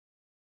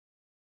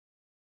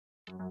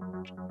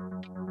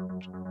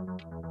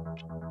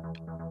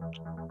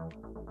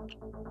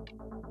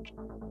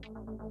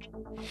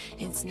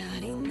It's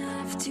not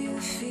enough to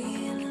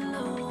feel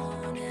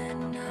alone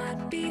and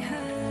not be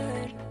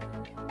heard.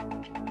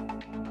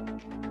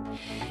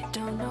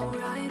 Don't know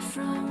right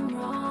from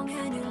wrong,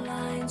 and your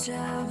lines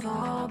have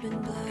all been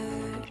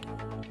blurred.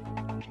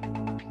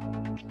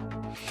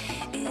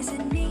 Is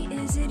it me,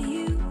 is it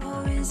you,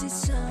 or is it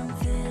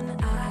something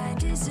I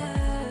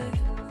deserve?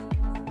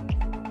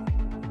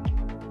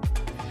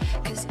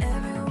 'Cause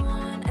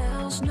everyone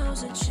else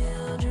knows the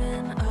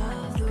children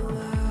of the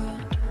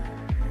world.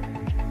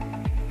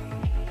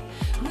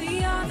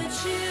 We are the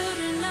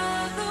children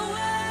of the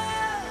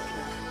world.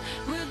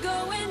 We're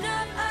going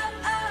up, up,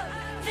 up.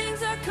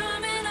 Things are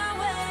coming our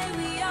way.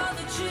 We are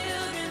the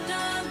children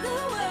of the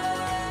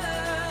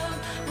world.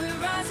 We're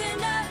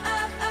rising up,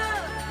 up,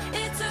 up.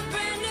 It's a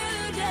brand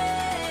new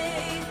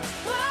day.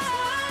 Whoa,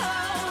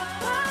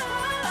 whoa, whoa,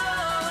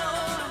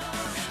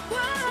 whoa,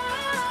 whoa,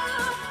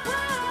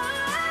 whoa.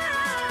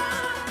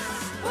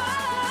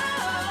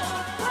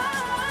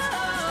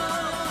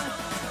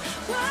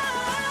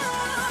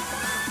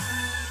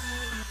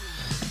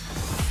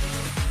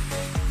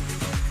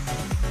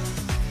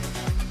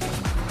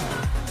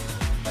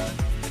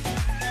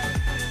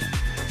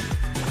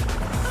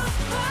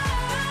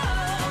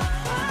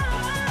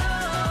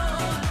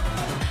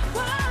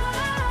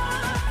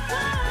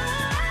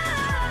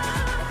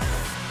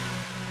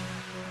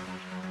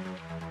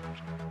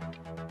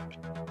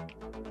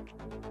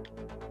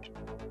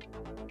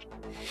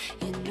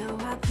 You know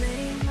I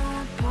played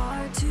my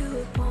part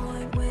to a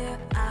point where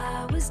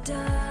I was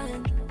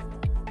done.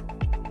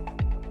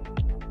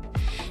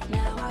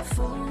 Now I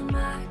fold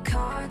my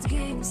cards,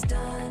 game's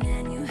done,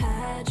 and you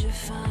had your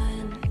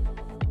fun.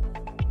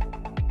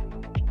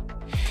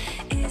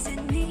 Is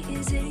it me,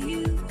 is it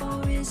you,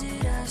 or is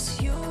it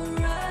us you're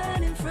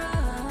running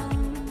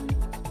from?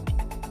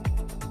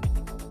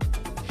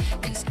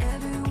 'Cause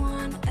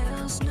everyone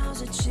else knows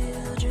the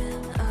children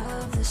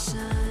of the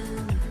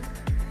sun.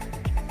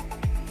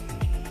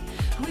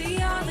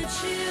 We are the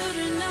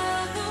children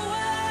of the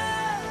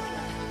world.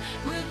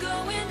 We're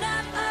going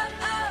up, up,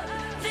 up.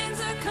 Things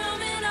are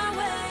coming our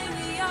way.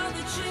 We are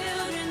the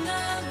children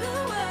of the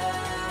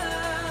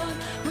world.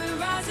 We're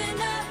rising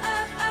up,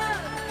 up, up.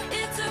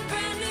 It's a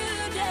brand new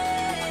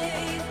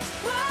day.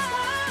 Whoa,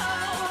 whoa,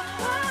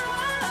 whoa,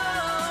 whoa,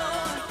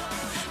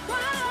 whoa,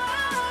 whoa,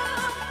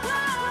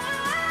 whoa.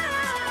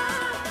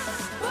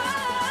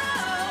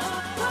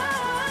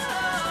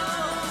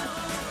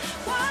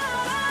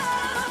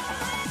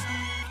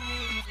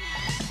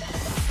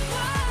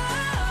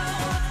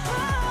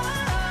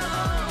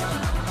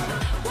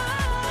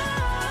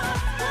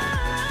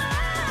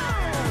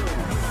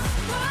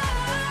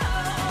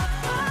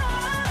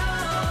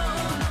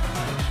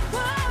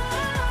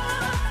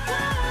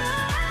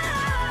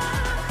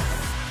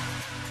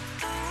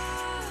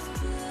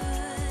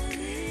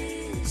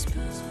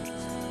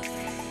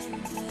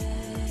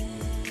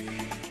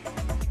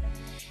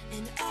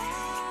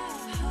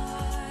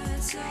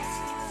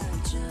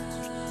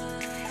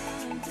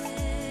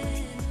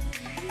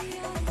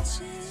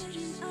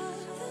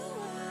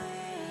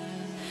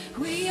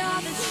 We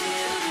are the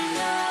children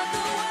of the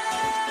world.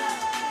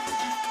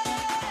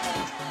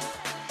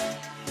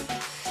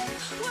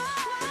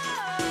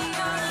 We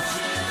are the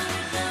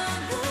children of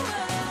the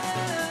world.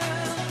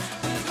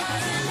 We're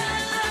rising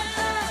up, up,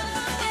 up.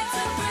 It's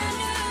a brand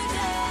new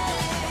day.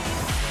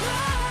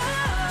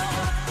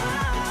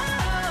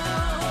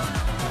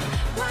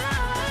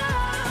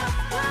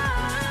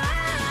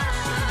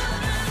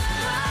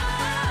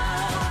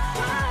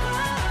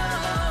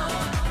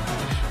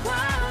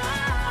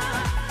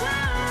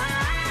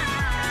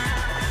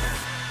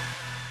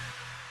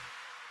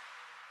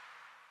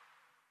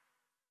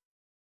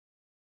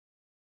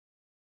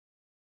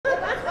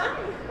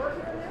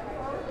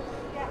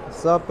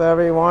 What's up,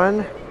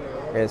 everyone?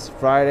 It's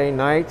Friday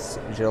night,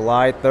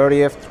 July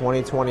 30th,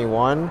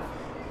 2021,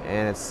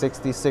 and it's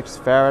 66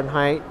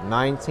 Fahrenheit,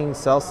 19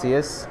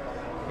 Celsius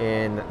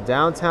in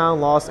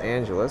downtown Los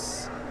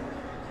Angeles.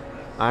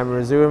 I'm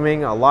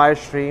resuming a live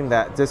stream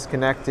that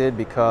disconnected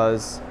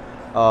because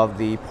of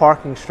the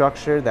parking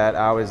structure that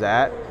I was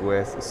at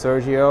with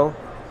Sergio.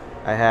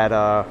 I had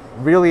a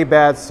really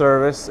bad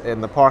service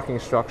in the parking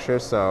structure,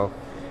 so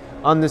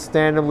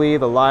understandably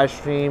the live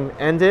stream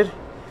ended.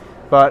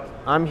 But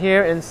I'm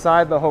here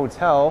inside the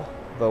hotel,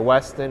 the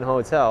Westin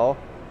Hotel,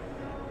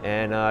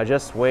 and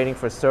just waiting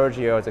for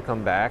Sergio to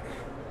come back.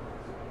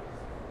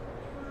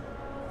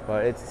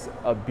 But it's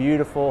a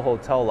beautiful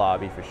hotel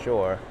lobby for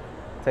sure.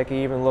 Take an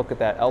even look at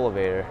that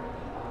elevator.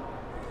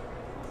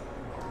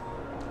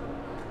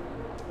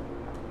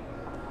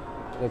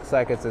 Looks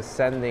like it's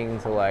ascending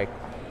to like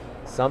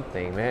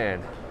something,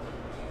 man.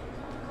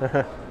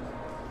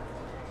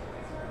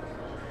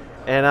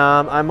 And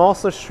I'm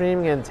also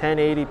streaming in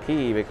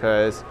 1080p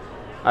because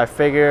I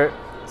figure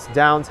it's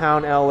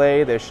downtown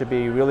LA. There should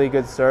be really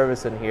good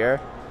service in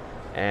here,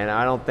 and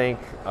I don't think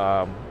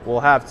we'll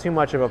have too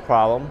much of a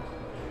problem.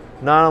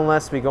 Not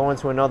unless we go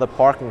into another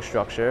parking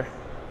structure.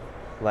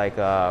 like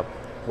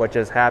what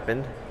just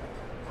happened.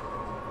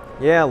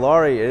 Yeah,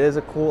 Laurie, it is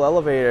a cool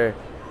elevator.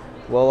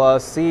 We'll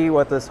see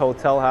what this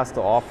hotel has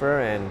to offer,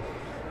 and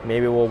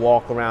maybe we'll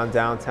walk around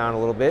downtown a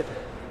little bit.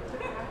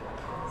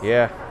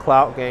 Yeah,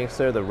 Clout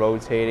Gangster, the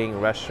rotating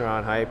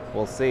restaurant hype.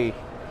 We'll see.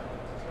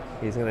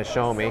 He's gonna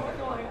show me.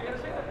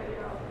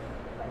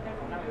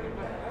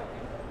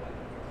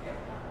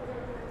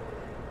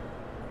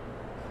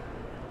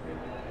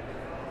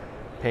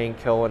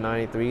 Painkiller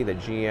 93, the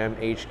GM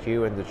HQ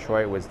in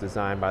Detroit, was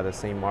designed by the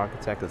same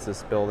architect as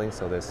this building,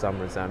 so there's some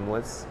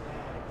resemblance.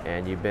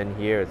 And you've been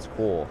here, it's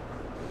cool.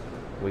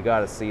 We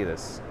gotta see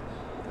this.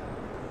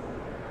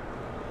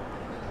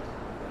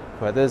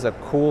 But there's a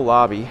cool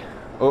lobby.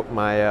 Oh,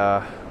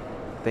 my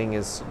thing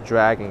is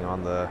dragging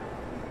on the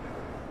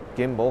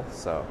gimbal,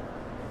 so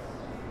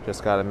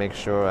just gotta make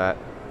sure that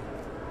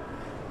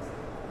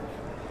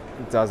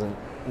it doesn't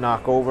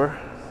knock over.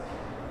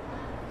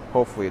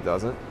 Hopefully it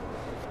doesn't.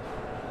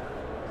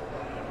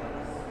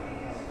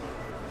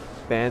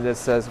 Bandit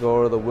says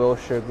go to the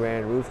Wilshire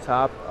Grand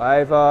rooftop.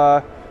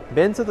 I've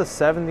been to the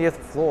 70th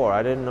floor.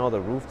 I didn't know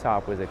the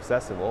rooftop was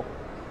accessible.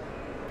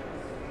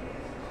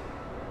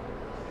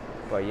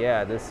 But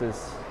yeah, this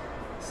is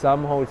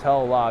some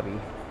hotel lobby.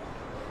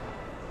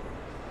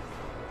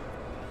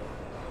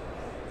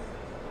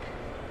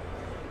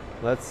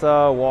 Let's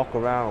walk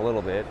around a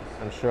little bit.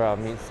 I'm sure I'll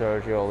meet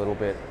Sergio a little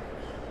bit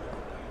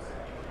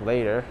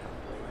later.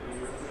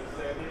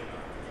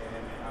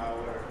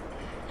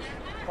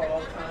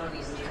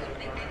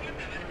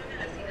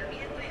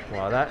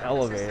 Wow, that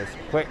elevator is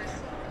quick.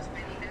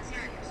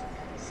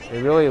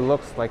 It really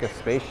looks like a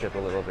spaceship a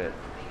little bit.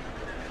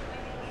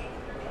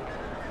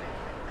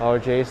 Oh,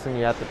 Jason,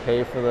 you have to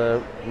pay for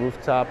the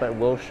rooftop at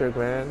Wilshire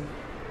Grand?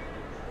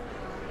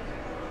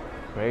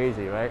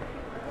 Crazy, right?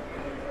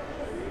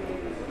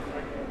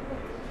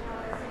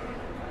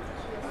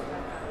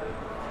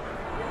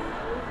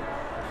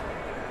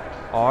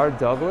 R.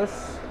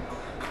 Douglas,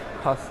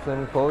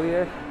 custom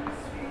collier.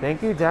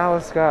 Thank you,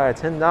 Dallas Guy.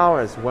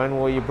 $10. When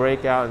will you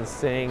break out and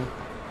sing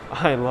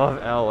I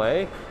Love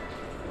LA?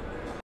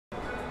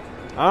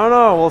 I don't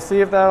know. We'll see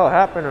if that'll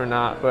happen or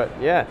not. But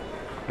yeah,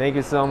 thank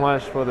you so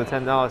much for the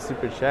 $10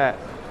 super chat.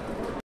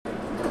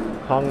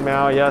 Hung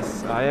Mao,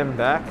 yes, I am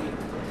back.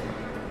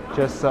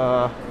 Just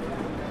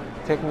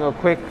taking a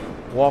quick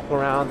walk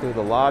around through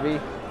the lobby.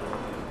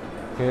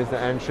 Here's the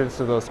entrance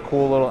to those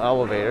cool little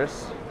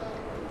elevators.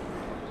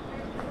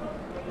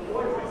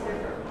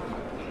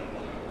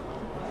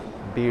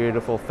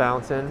 Beautiful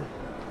fountain.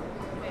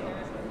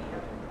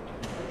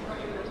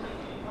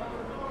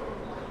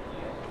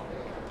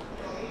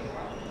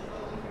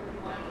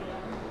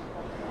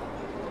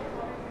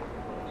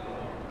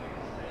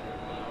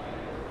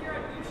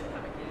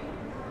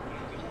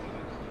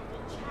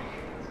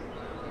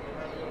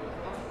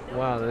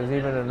 Wow, there's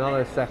even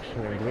another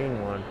section, a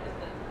green one.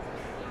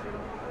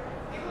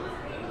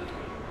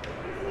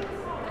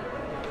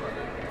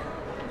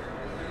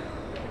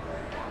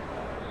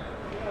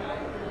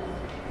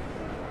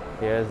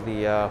 Here's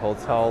the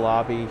hotel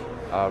lobby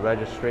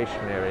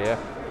registration area.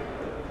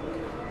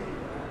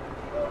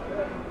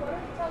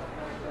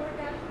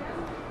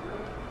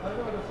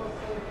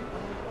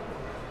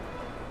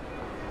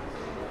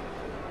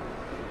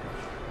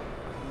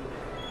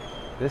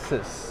 This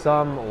is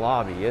some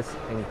lobby. It's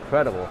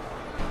incredible.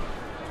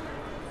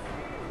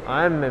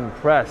 I'm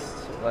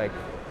impressed, like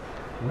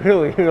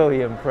really,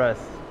 really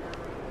impressed.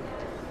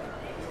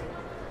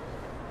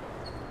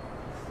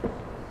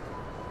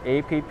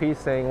 APP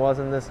saying,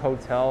 wasn't this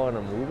hotel in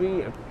a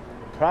movie? It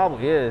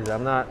probably is.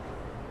 I'm not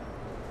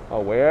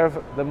aware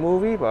of the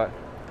movie, but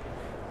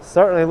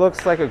certainly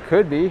looks like it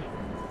could be.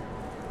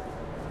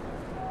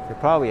 It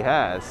probably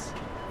has.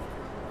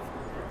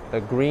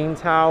 The green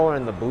tower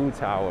and the blue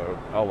tower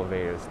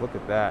elevators. Look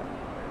at that.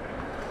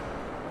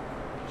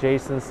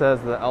 Jason says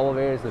the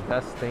elevator is the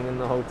best thing in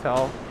the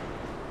hotel.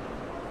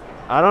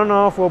 I don't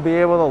know if we'll be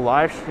able to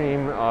live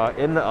stream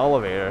in the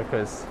elevator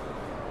because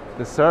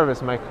the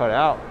service might cut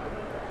out.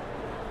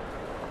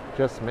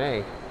 Just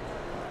may.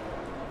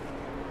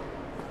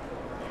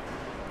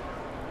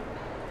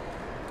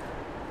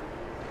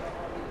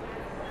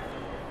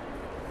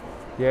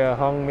 Yeah,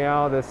 Hung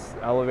Miao, this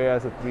elevator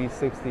has a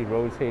 360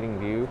 rotating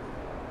view.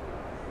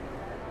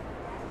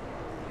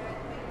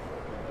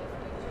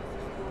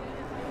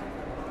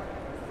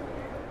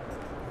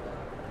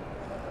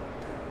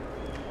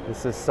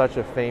 This is such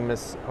a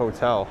famous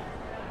hotel.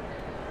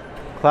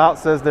 Clout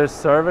says there's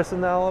service in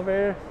the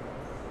elevator.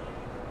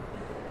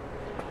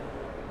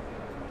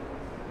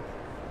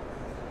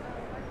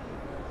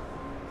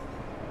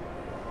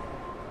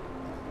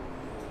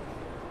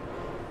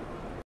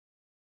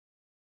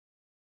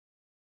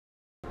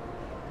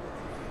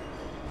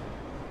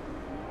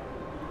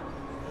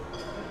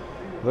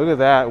 Look at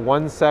that.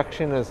 One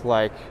section is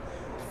like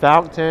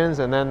fountains,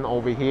 and then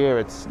over here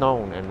it's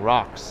stone and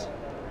rocks.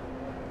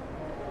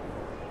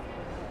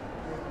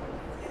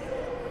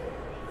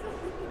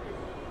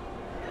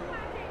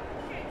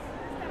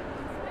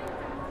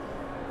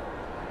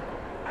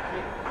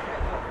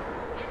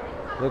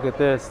 Look at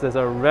this. There's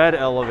a red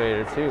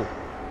elevator too.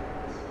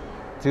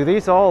 Do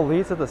these all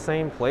lead to the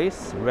same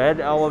place? Red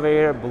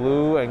elevator,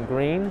 blue and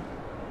green.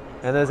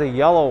 And there's a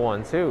yellow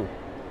one too.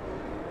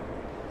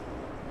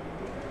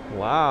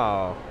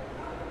 Wow.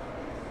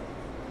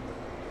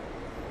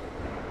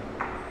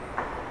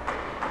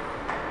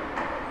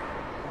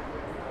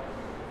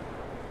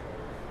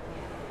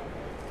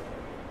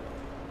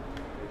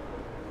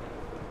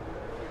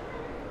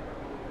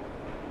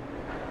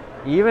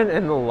 Even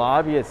in the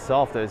lobby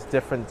itself, there's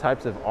different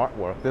types of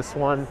artwork. This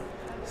one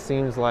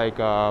seems like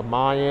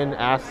Mayan,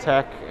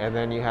 Aztec, and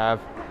then you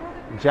have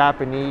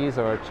Japanese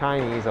or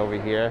Chinese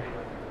over here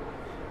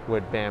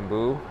with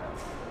bamboo.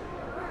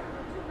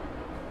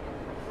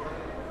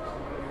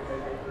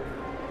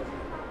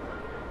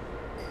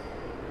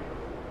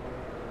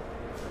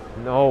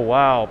 Oh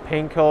wow,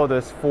 Painkiller,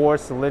 there's 4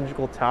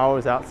 cylindrical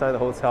towers outside the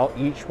hotel.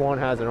 Each one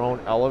has their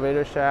own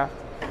elevator shaft.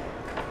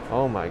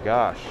 Oh my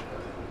gosh.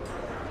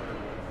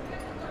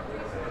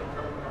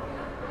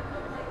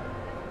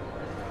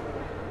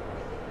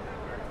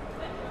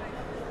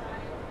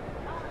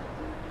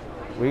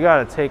 We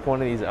gotta take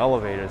one of these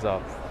elevators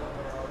up.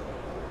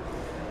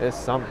 It's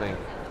something.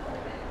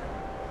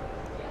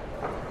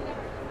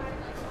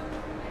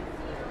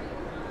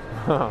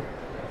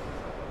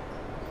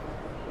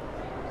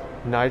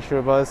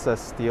 Nitrobus says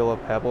steal a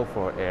pebble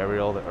for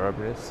Ariel the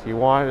Urbanist. You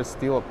wanted to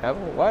steal a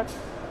pebble? What?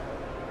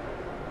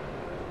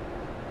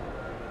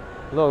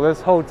 Look,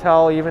 this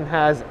hotel even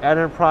has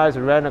Enterprise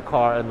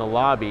Rent-A-Car in the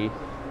lobby,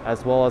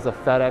 as well as a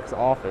FedEx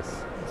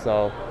office.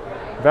 So,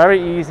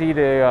 very easy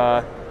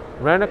to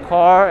rent a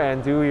car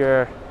and do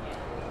your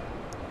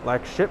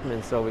like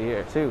shipments over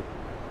here too.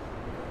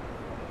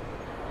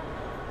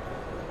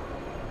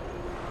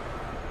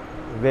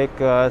 Vic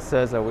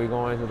says, are we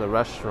going to the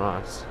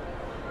restaurants?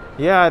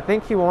 Yeah, I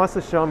think he wants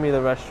to show me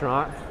the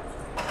restaurant.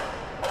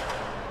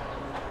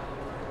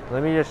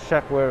 Let me just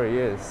check where he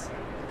is,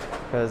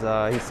 because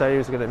he said he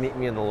was going to meet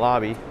me in the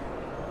lobby.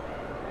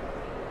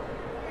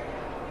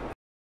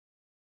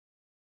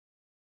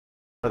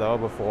 Though,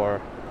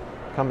 before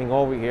coming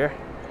over here.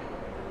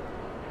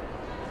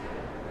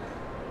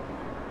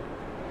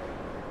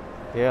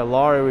 Yeah,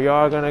 Laurie, we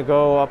are gonna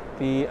go up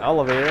the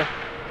elevator.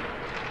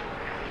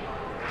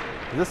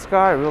 Does this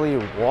guy really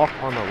walk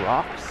on the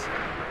rocks?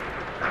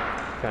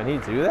 Can he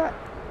do that?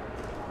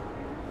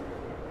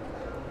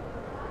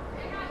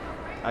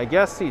 I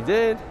guess he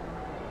did.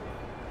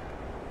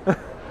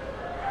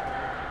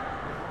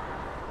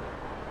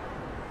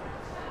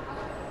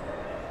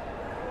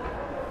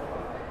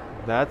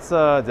 That's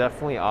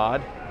definitely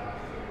odd.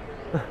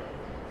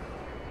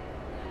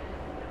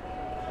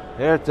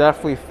 They're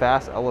definitely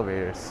fast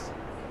elevators.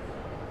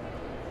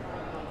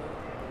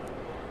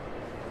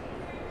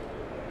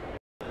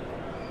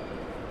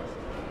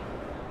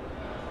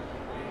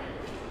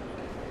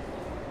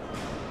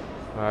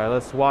 All right,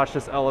 let's watch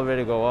this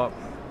elevator go up.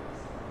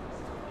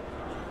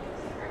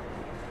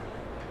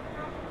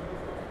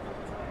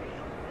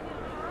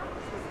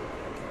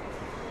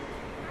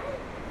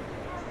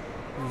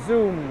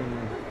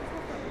 Zoom.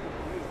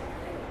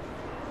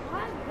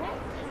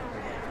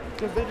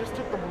 Because they just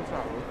took the whole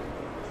tower.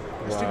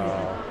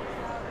 Wow.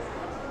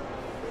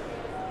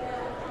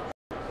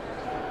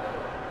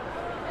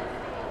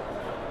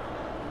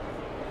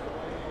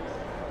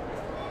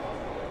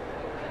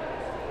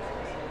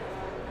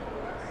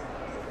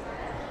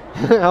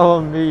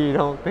 LMB, you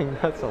don't think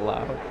that's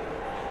allowed?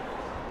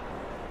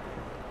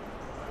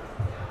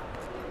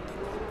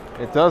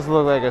 It does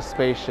look like a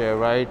spaceship,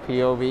 right?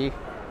 POV.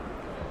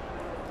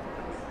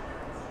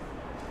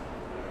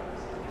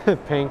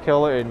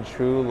 Painkiller in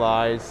True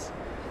Lies.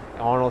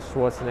 Arnold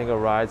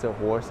Schwarzenegger rides a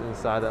horse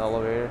inside the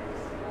elevator.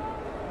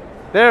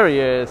 There he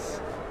is.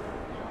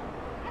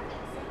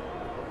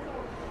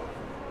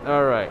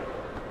 All right.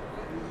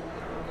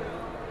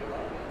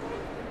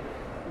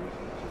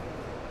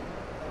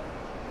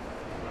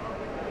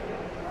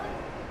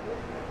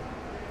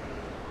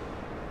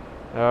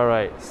 All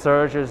right,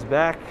 Sergio's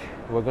back.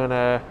 We're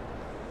gonna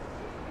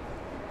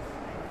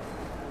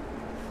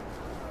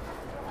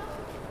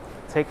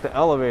take the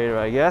elevator,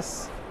 I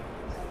guess.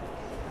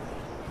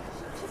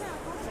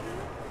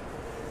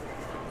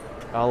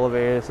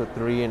 Elevators are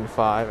 3 and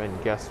 5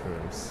 and guest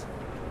rooms.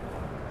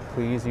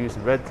 Please use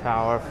Red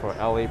Tower for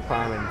LA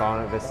Prime and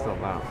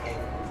Bonavista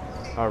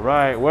Lounge. All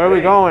right, where are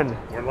we going?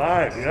 We're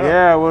live, yeah.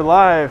 Yeah, we're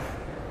live.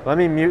 Let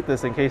me mute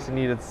this in case you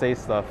need to say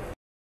stuff.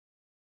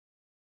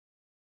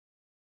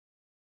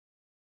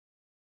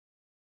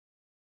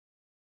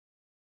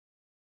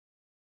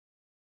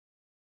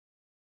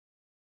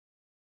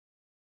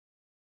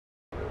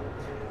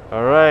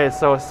 All right,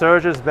 so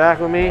Sergio's back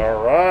with me.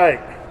 All right,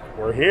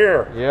 we're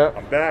here. Yep.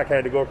 I'm back. I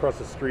had to go across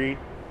the street.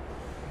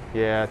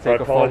 Yeah, So I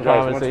take a phone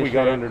apologize. Once we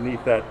got conversation.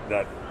 underneath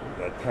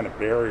that kind of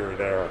barrier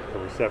there, the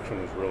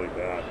reception was really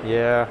bad.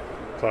 Yeah.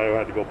 So I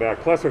had to go back.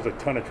 Plus, there's a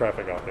ton of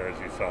traffic out there, as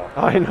you saw.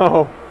 I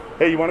know.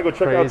 Hey, you want to go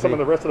check out some Crazy. of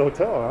the rest of the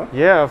hotel, huh?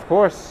 Yeah, of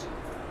course.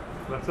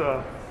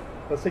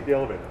 Let's take the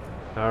elevator.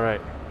 All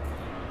right.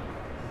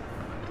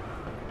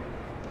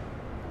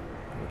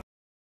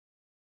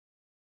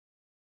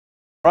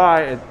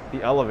 try at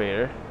the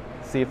elevator,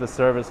 see if the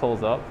service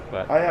holds up.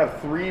 But I have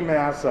 3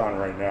 masks on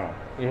right now.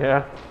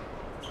 yeah.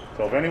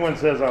 So if anyone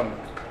says I'm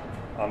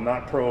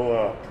not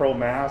pro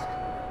mask,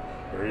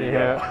 there you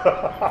go.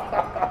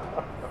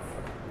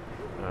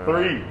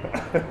 3.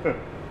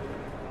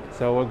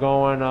 So we're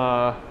going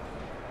to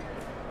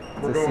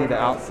see the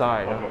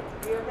outside. Okay.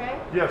 You okay?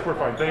 Yes, we're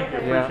fine. Thank you.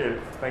 Appreciate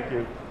it. Thank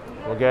you.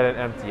 We'll get an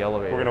empty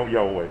elevator. We're gonna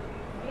we'll wait.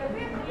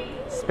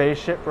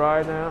 Spaceship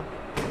ride now.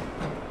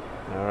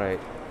 All right.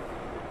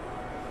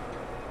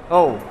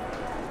 Oh.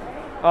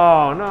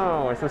 Oh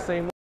no! It's the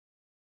same.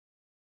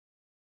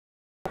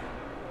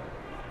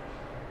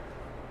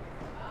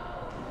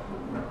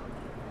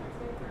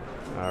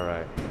 All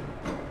right.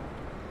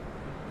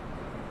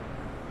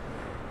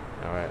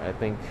 All right. I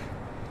think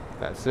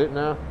that's it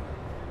now.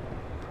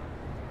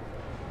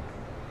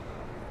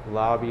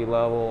 Lobby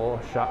level,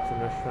 shops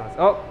and restaurants.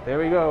 Oh, there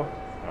we go.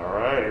 All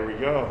right, here we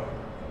go.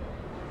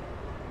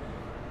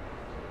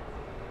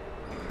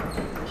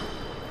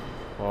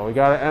 Well, we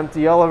got an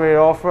empty elevator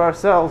all for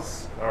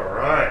ourselves. All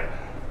right.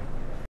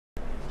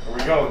 Here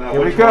we go. Now,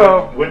 here we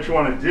go. What you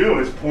want to do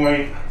is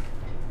point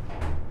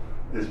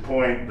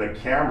the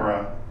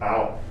camera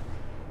out.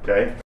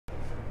 Okay.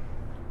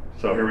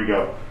 So here we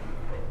go.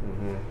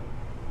 Mm-hmm.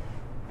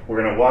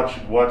 We're gonna watch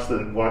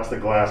the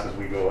glass as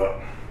we go up.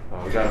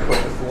 Oh, we gotta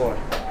push the floor.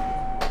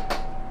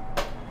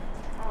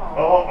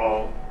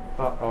 Uh-oh.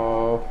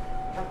 Uh-oh.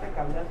 I think I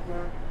left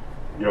mine.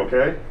 You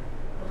okay?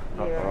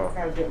 Yeah, I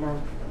gotta get my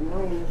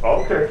room.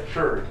 Okay,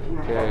 sure.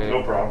 Okay.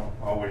 No problem.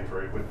 I'll wait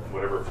for it with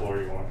whatever floor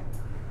you want.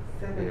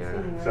 17.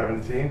 Yeah.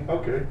 17?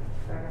 Okay.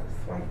 I gotta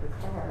swipe the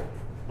card.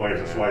 Well, you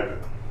have to swipe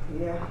it.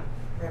 Yeah.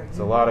 It's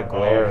a lot of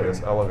glare in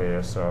this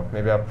elevator, so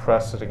maybe I'll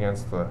press it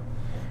against the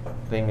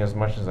thing as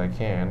much as I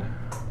can. Do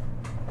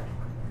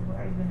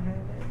I even have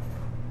it?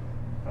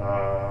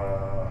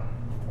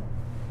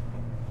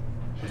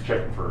 She's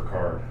checking for her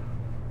card.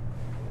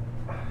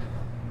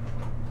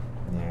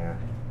 Yeah.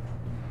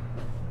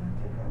 I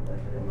think I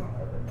left it in my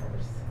other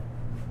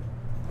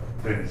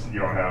purse. You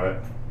don't have it?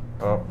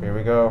 Oh, here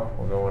we go.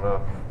 We're going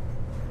up.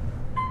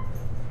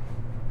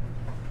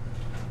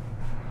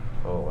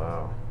 Oh,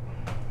 wow.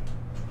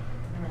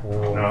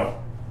 Whoa. No.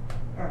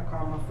 I gotta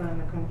call my son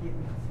to come get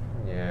me.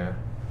 Yeah.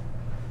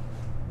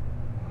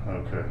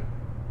 Okay.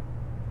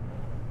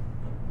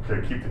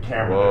 Okay, keep the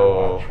camera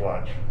Whoa. there.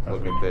 Watch.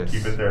 Look at this.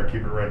 Keep it there.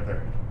 Keep it right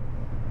there.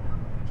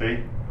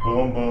 See?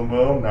 Boom, boom,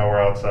 boom. Now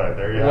we're outside.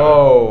 There you have it.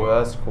 Whoa,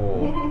 that's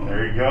cool.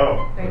 There you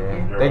go. Thank you.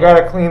 You're They welcome.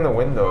 gotta clean the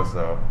windows,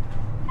 though.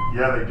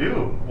 Yeah, they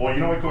do. Well, you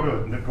know what? Go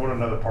to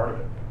another part of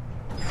it.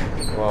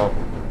 Well,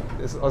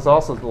 there's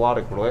also a lot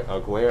of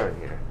glare in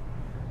here.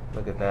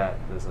 Look at that.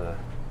 There's a...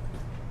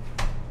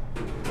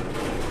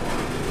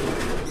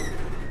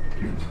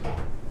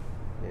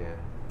 Yeah.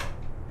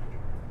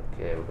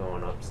 Okay, we're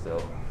going up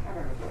still. I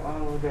gotta go all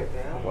the way back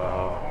down.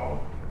 Wow.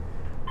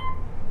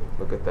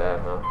 Look at that,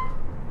 huh?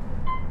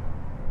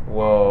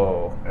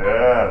 Whoa.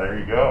 Yeah, there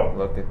you go.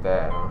 Look at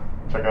that, huh?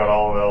 Check out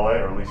all of LA,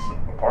 or at least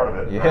a part of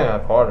it. Yeah,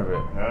 part of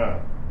it. Yeah.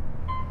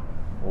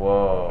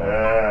 Whoa.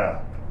 Yeah.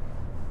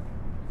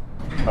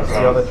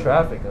 See all the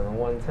traffic on the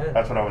 110.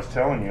 That's what I was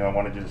telling you. I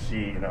wanted you to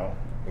see,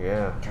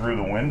 Yeah. through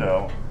the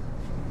window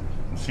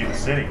and see the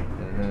city.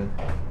 Mm-hmm.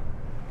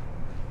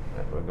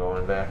 We're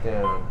going back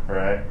down.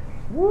 Right?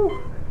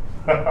 Woo!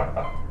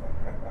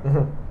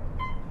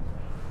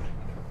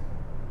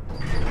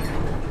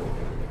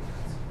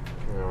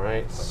 All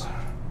right.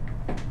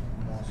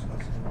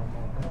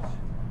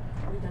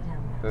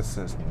 This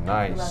is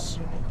nice.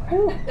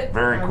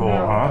 Very cool,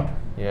 huh?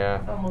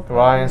 Yeah.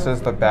 Ryan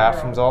says the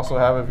bathrooms also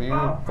have a view.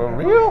 For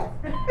real?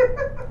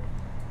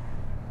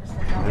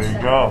 There you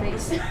go.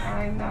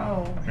 I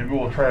know. Maybe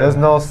we'll try. There's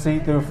no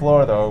see-through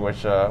floor though,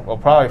 which will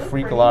probably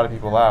freak a lot of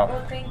people out.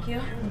 Oh, thank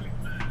you.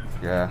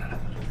 Yeah.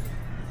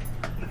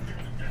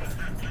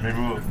 Maybe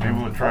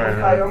we'll try it.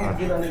 I'm gonna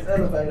get on this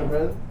elevator,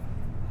 brother.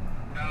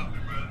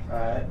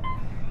 Alright.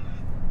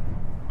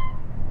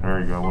 There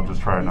you go. We'll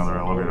just try another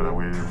elevator. That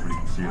way we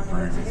can see it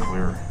through even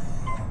clearer.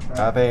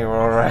 I think we're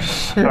alright.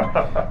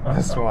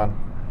 This one.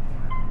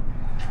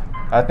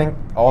 I think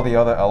all the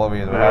other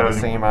elevators will have the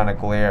same amount of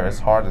glare. It's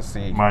hard to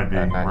see. Might be.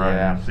 at night. Right.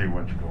 Yeah. You see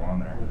what you go on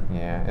there.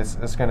 Yeah.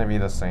 It's gonna be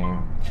the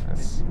same.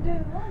 It's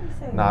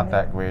not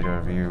that great of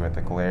a view with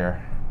the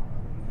glare.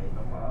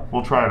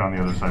 We'll try it on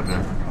the other side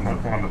there,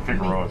 on the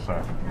Figueroa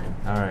side.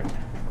 All right.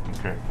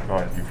 Okay. Go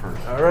ahead. You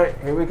first. All right.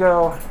 Here we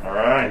go. All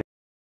right.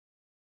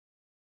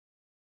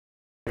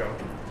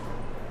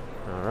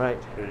 All right.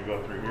 There you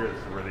go through here. This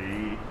is where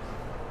they eat.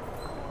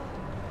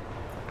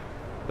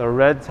 The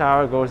red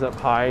tower goes up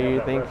higher. You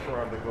That think?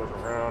 restaurant that goes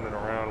around and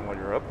around when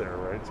you're up there,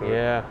 right? So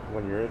Yeah.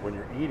 when you're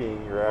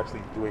eating, you're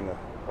actually doing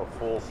a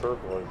full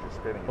circle as you're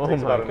spinning. It Oh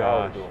takes my about an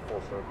hour gosh. to do a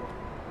full circle.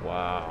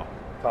 Wow.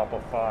 Top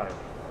of 5.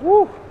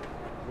 Woo!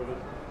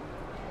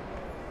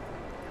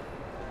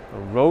 A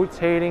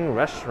rotating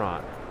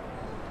restaurant.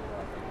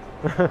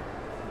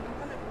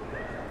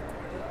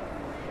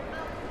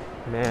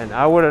 Man,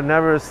 I would have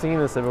never seen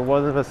this if it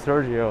wasn't for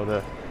Sergio.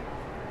 The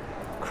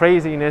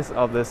craziness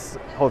of this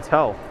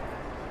hotel.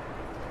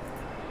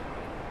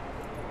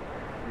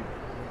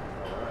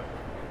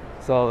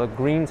 So the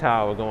green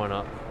tower going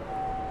up.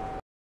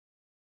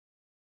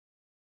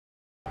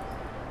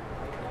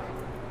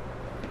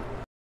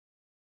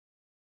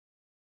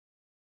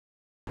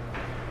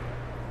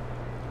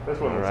 This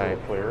one looks a little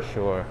clearer.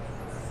 Sure.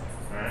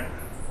 All right.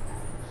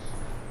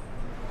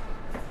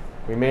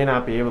 We may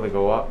not be able to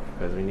go up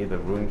because we need the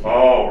room key.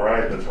 Oh,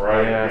 right, that's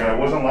right. Yeah. Yeah, it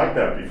wasn't like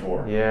that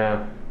before.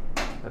 Yeah,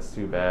 that's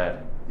too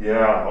bad.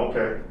 Yeah,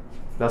 okay.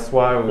 That's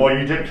why we... Well,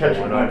 you did catch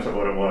a glimpse of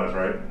what it was,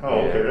 right? Oh,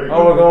 Yeah. okay, there you go.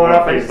 Oh, we're going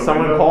up Face and the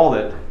someone window? called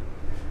it.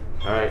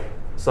 All right,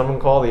 someone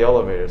called the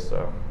elevator,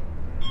 so...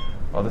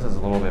 Oh, this is a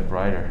little bit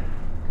brighter.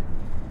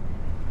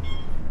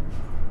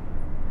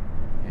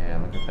 Yeah,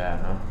 look at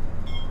that, huh?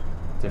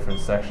 Different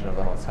section of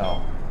the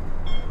hotel.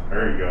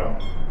 There you go.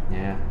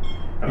 Yeah.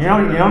 That's You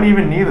what don't it is.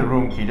 even need the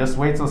room key. Just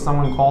wait till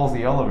someone calls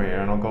the elevator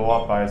and it'll go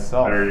up by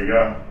itself. There you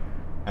go.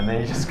 And then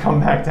you just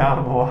come back down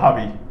to the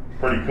lobby.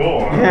 Pretty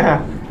cool, huh?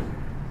 Yeah.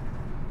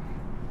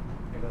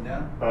 You going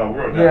down? We're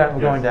going down. Yeah,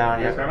 we're going down,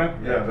 You guys yeah.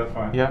 coming? Yeah, that's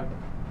fine. Yep.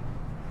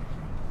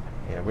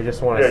 Yeah, we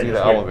just want to Yeah, see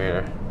just the wait.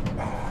 elevator.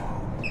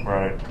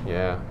 Right.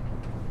 Yeah.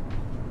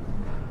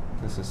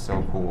 This is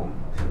so cool.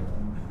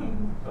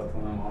 That's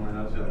when I'm on and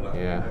I was just like,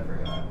 Yeah. I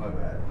forgot, my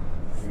bad.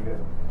 You good?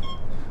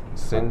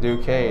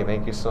 Sindhu K,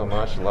 thank you so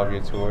much. Love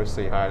your tour.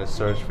 Say hi to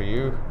Search for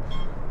you.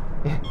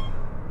 Your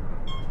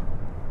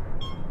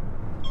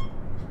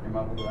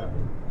mom was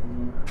laughing?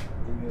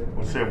 You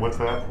good? What's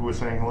that? Who was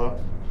saying hello?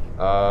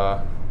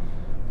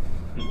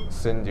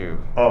 Sindhu.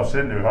 Oh,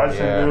 Sindhu. Hi, Yeah.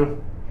 Sindhu.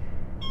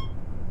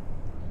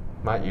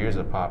 My ears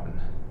are popping.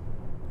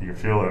 You can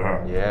feel it, huh?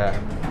 Yeah.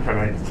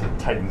 Kind of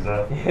tightens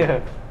up.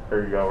 Yeah.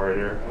 There you go, right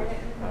here.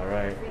 All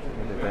right.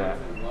 Look at that.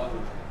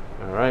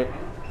 All right.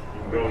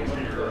 You can go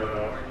to your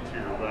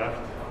left.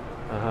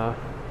 Uh huh.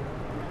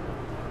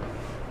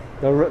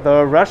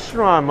 The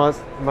restaurant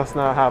must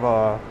not have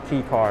a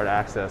key card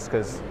access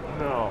because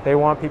No. they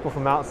want people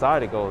from outside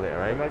to go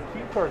there, And right? that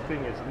key card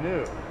thing is new.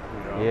 You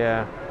know?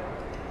 Yeah.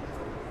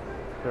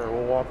 Here,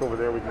 we'll walk over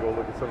there. We can go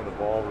look at some of the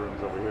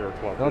ballrooms over here.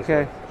 Let's walk this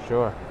Okay. way.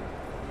 Sure.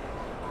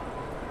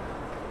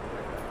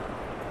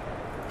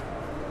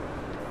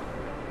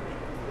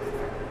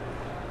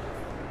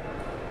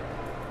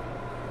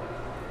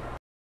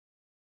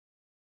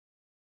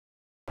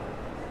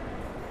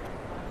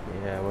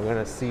 Yeah, we're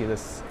gonna see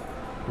this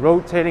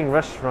rotating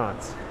restaurant.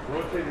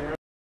 Rotating.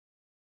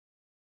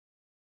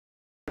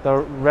 The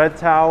red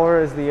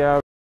tower is the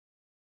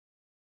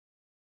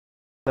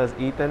says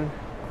Ethan.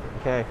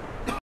 Okay.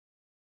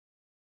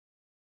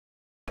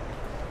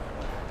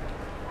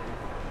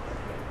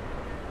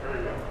 There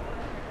you go.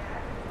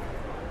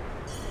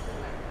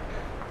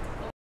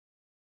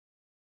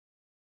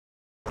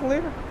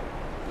 Escalator?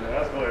 The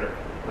escalator.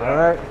 All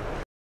right.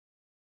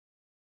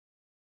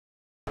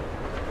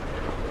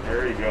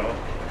 There you go.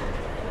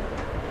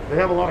 They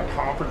have a lot of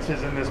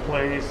conferences in this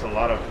place.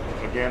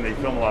 Again, they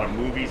film a lot of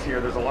movies here.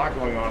 There's a lot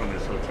going on in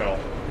this hotel.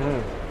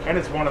 And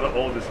it's one of the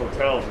oldest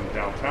hotels in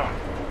downtown.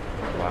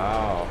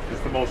 Wow. It's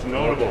the most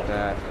notable, Look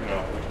at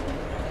that.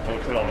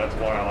 hotel. That's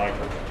why I like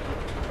it.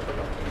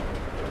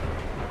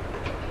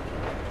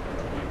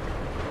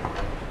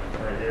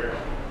 Right here.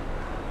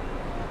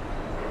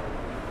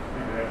 We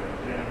have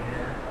a gym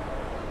here.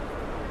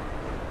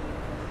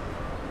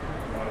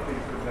 I think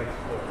it's the next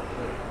floor.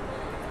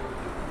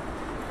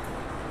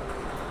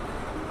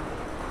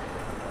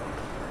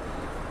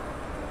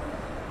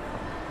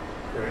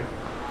 Okay.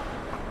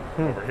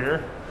 Over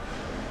here.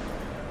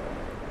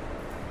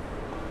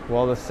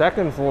 Well, the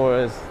second floor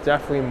is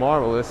definitely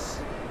marvelous.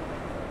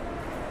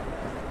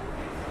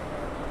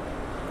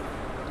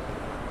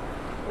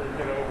 We're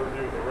gonna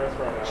overdo the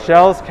restaurant now.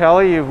 Shells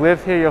Kelly, you've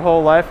lived here your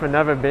whole life and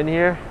never been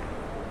here?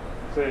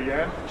 Say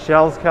again?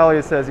 Shells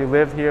Kelly says you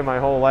lived here my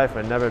whole life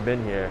and never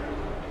been here.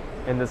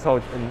 In this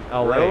hotel in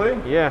LA.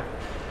 Really? Yeah.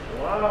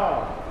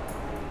 Wow.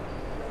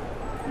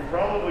 You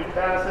probably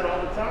pass it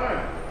all the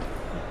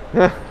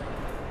time.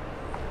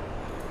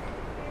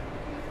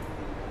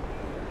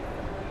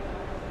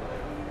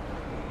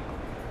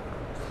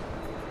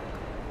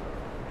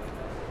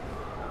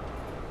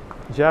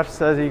 Jeff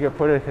says you could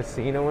put a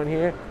casino in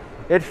here.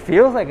 It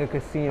feels like a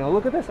casino.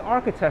 Look at this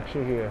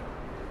architecture here.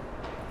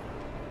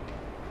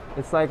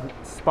 It's like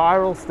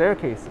spiral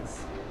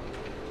staircases.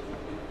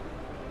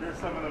 Here's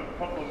some of the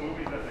couple of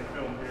movies that they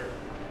filmed here.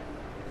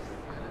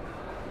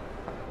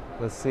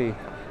 Let's see.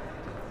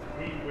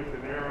 Heat with De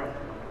Niro.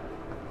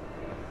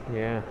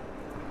 Yeah.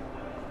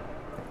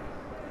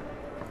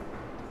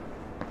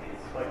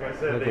 Like I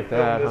said, Look they at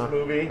filmed that, this huh?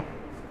 movie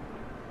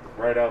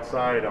right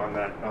outside on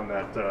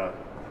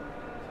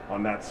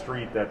that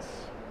street that's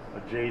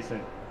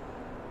adjacent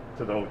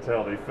to the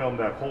hotel. They filmed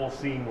that whole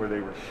scene where they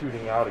were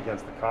shooting out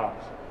against the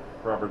cops,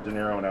 Robert De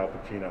Niro and Al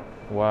Pacino.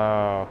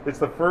 Wow. It's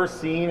the first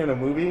scene in a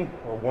movie,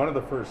 or one of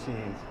the first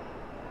scenes,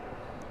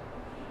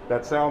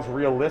 that sounds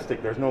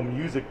realistic. There's no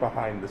music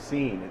behind the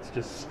scene. It's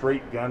just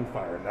straight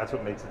gunfire, and that's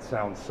what makes it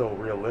sound so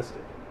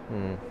realistic.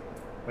 And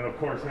of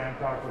course,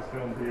 Hancock was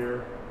filmed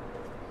here.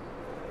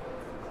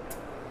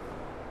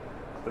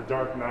 The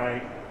Dark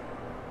Knight.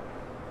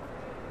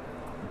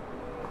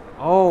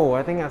 Oh,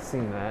 I think I've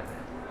seen that.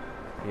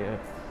 Yeah.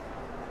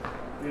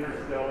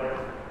 Interstellar.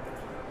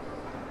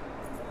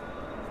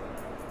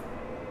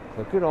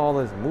 Look at all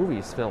those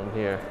movies filmed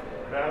here.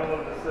 Battle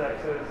of the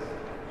Sexes.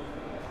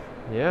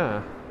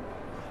 Yeah.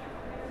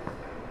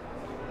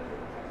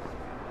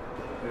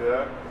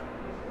 Yeah.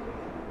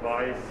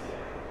 Vice.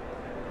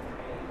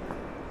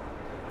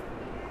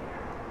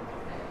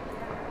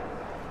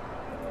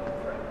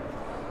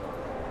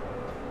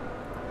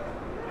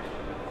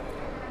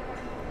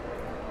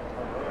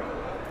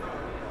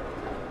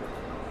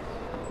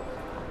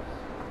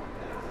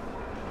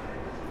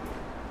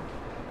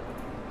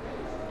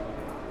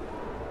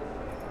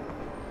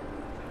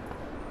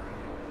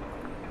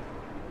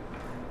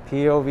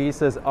 POV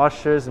says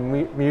Usher's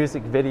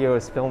music video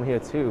is filmed here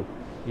too.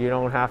 You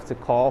don't have to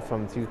call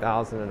from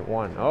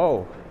 2001.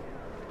 Oh,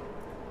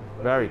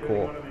 very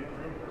cool.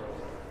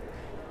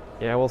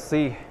 Yeah, we'll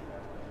see.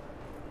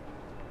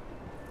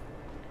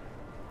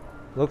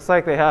 Looks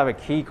like they have a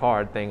key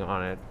card thing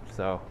on it,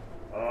 so.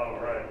 Oh,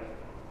 right.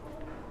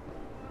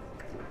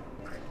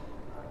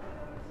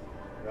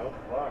 Nope,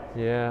 locked.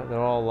 Yeah, they're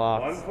all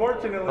locked.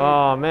 Unfortunately.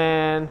 Oh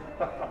man,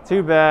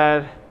 too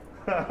bad.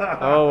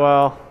 Oh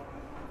well.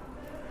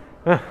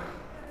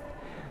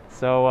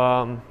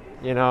 So,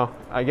 you know,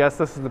 I guess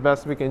this is the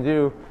best we can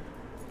do.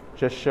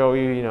 Just show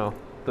you, you know,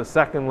 the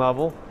second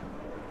level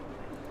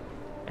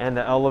and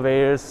the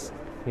elevators,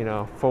 you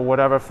know, for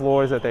whatever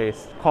floors that they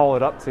call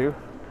it up to.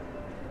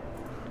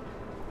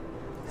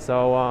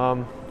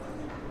 So,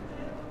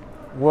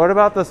 what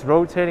about this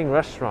rotating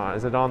restaurant?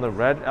 Is it on the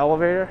red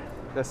elevator,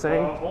 they're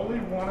saying? Only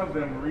one of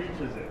them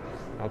reaches it.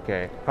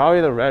 Okay,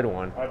 probably the red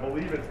one. I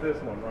believe it's this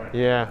one, right?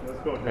 Yeah. Let's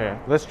go down. Yeah,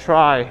 let's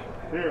try.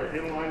 Here,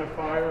 in line of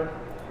fire.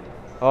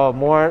 Oh,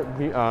 more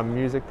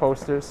music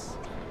posters,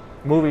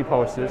 movie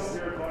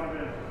posters.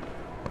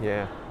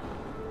 Yeah.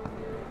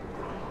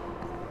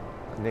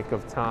 Nick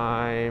of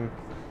Time,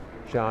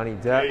 Johnny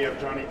Depp. Yeah, you have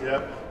Johnny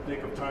Depp.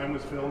 Nick of Time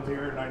was filmed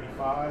here in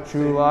 '95.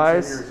 True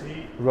Lies,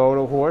 Road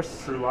a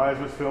Horse. True Lies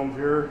was filmed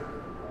here.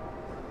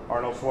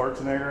 Arnold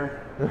Schwarzenegger.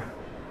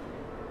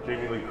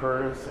 Jamie Lee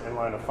Curtis. In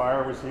Line of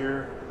Fire was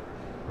here.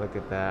 Look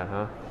at that,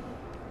 huh?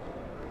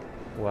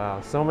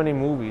 Wow, so many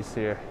movies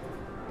here.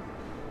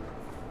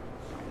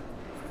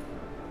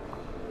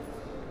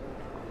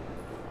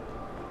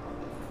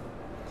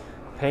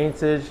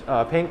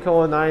 Paint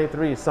Color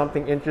 93,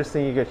 something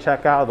interesting you could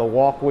check out, the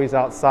walkways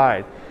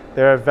outside.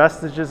 There are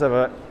vestiges of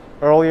an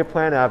earlier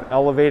plan to have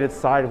elevated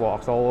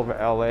sidewalks all over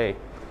LA.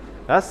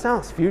 That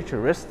sounds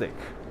futuristic.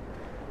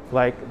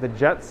 Like the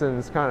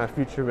Jetsons, kind of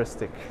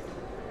futuristic.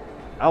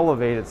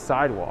 Elevated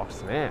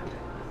sidewalks, man.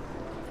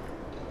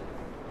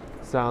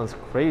 Sounds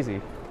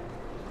crazy.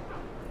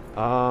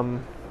 So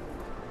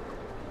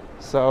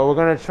we're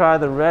gonna try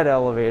the red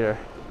elevator.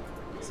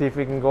 See if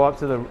we can go up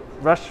to the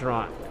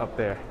restaurant up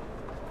there.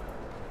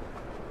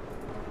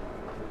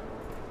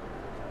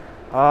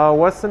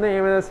 What's the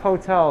name of this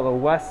hotel? The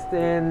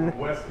Westin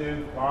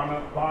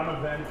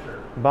Bonaventure.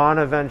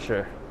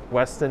 Bonaventure.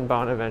 Westin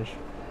Bonaventure.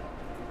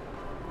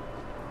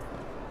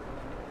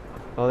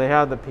 Oh, they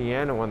have the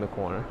piano in the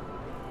corner.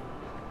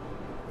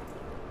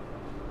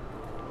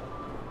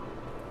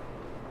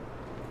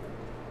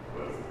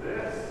 What's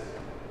this?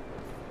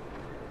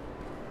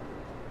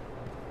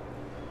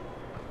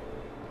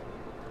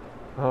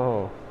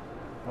 Oh.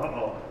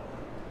 Uh-oh.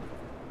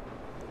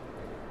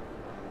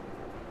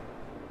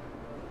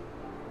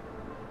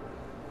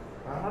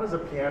 How does a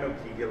piano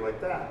key get like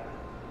that?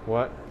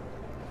 What?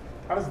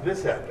 How does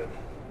this happen?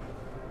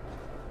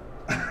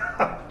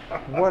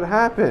 What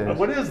happened?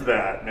 What is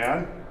that,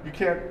 man? You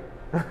can't.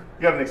 You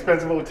got an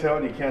expensive hotel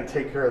and you can't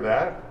take care of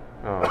that?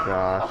 Oh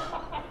gosh.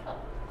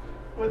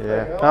 What the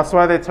Yeah. hell? That's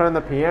why they turn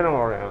the piano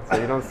around so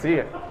you don't see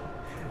it.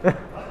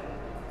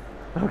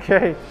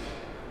 Okay.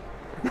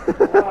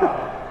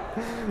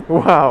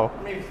 Wow.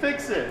 I mean,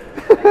 fix it.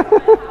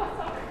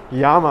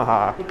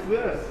 Yamaha. What's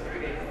this?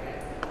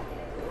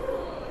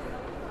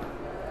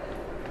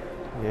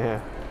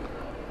 Yeah.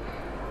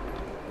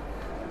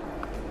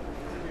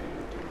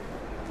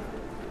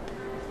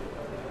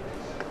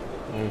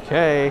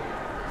 Okay.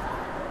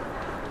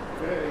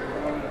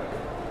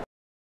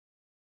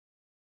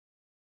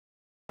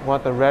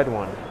 Want the red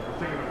one. I'm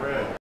taking the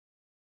red.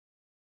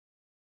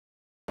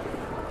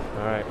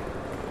 All right.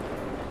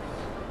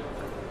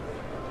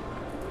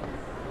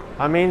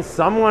 I mean,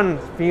 someone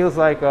feels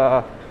like,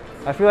 I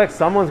feel like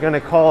someone's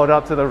gonna call it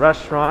up to the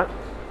restaurant.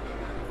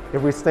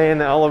 If we stay in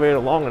the elevator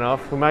long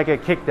enough, we might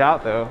get kicked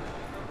out though.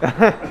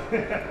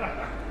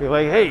 You're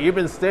like, hey, you've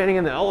been standing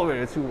in the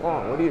elevator too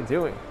long. What are you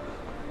doing?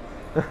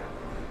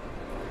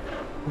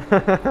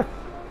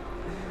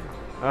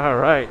 All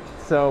right,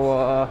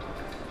 so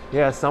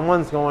yeah,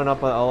 someone's going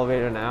up an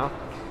elevator now.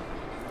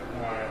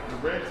 All right, the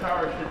red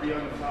tower should be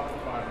on the top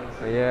of 5. Let's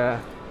see. Yeah,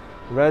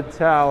 Red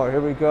Tower,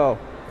 here we go.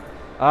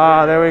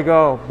 Ah, there we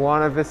go,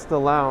 Buena Vista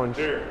Lounge.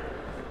 Here.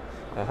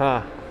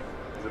 Uh-huh.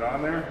 Is it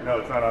on there? No,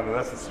 it's not on there.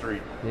 That's the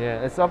street.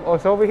 Yeah, it's up. Oh,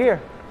 it's over here.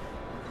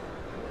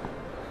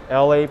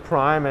 LA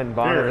Prime and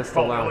Buena Here, it's Vista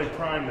called Lounge. LA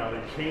Prime now.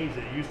 They changed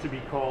it. It used to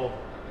be called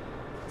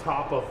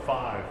top of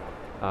 5.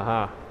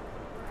 Uh-huh.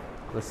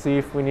 Let's see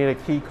if we need a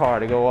key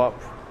card to go up.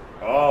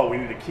 Oh, we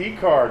need a key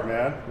card,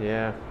 man.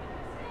 Yeah.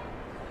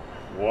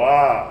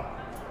 Wow.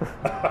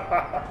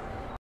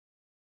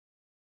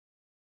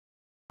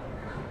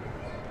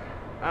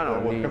 I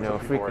don't Well, need welcome no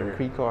to people right freaking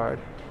here. key card.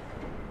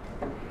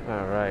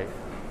 All right.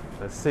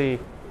 Let's see.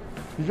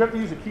 Did you have to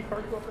use a key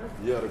card to go up there?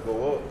 Yeah, to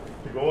go up.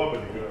 To go up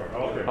with the key card.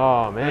 Okay.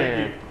 Oh,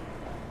 man. Thank you.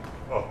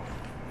 Oh,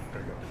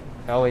 there you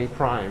go. LA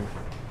Prime.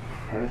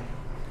 Ready?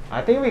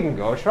 I think we can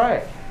go. Try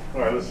it.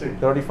 All right, let's see.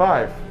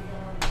 35.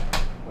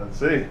 Let's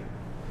see.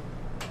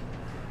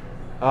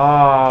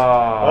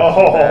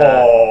 Oh. Too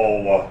bad.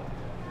 Oh.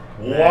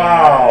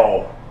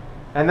 Wow.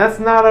 And that's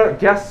not a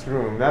guest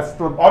room. That's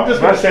the. I'm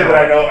just going to say that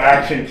restaurant. I know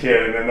Action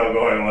Kid, and then they'll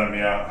go ahead and let me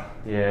out.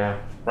 Yeah.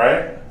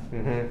 Right?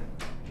 Mm-hmm.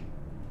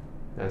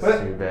 That's What?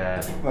 too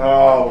bad.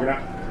 Oh, we're not.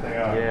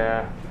 Hang on.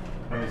 Yeah.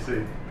 Let me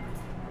see.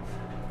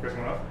 Chris,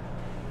 one up.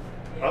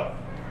 Up.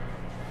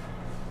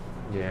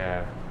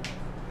 Yeah.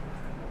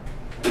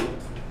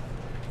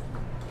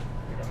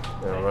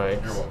 All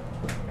right. You're welcome.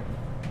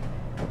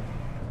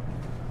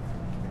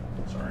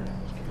 Sorry.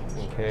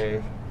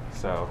 Okay.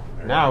 So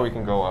now we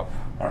can go up.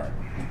 All right.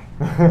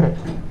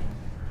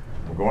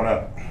 We're going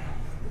up.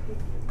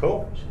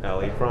 Cool.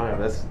 LA Prime.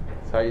 That's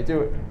how you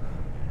do it.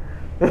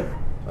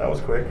 That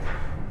was quick.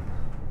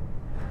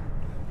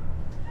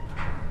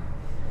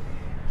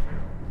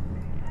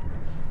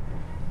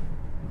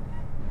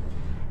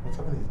 What's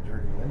up with these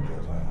dirty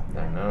windows?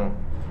 I know.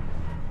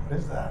 What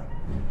is that?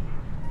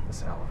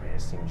 This elevator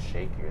seems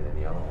shakier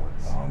than the other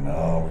ones. Oh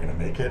no, we're gonna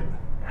make it.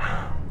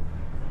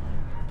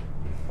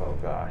 Oh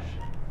gosh.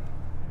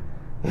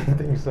 You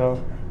think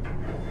so?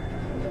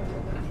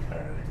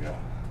 There you go.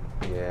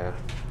 Yeah.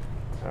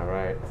 All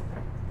right.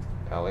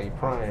 LA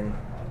Prime.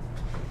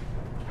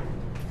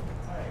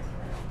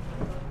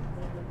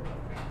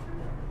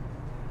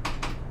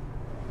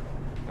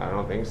 I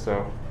don't think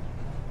so.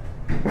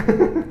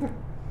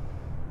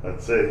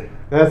 Let's see.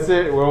 That's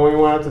it. When we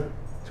went up to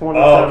 27.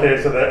 Oh,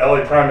 okay, so the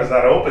LA Prime is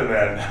not open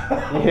then.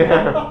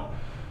 Yeah.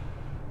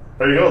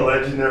 There you go,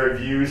 Legendary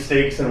View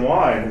Steaks and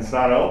Wine. It's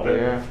not open.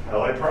 Yeah.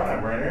 LA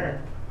Prime right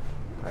here.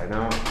 I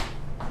know.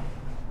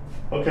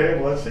 Okay,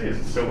 well let's see. Is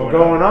it still We're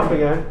going up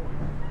again.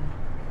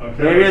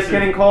 Okay. Maybe let's it's see.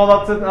 getting called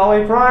up to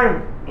LA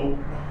Prime. Oh.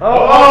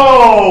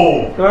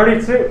 Oh! Oh!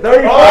 32,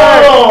 35.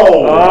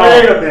 Oh!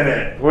 Wait a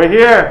minute. We're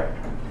here.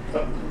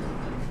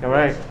 All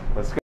right,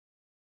 let's go.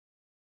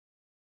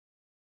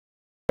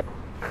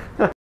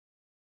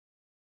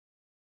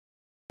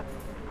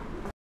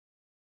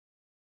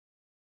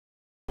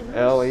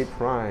 LA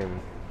Prime.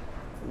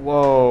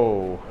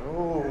 Whoa.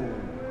 Oh.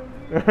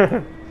 Look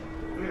at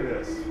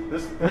this.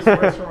 This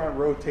restaurant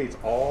rotates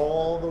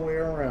all the way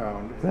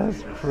around. That's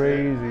You just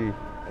crazy. sit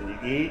And you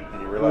eat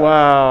and you relax.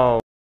 Wow.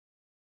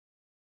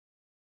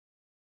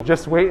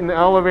 Just wait in the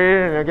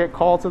elevator and I get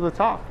called to the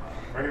top.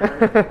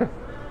 Right.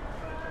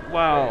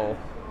 Wow.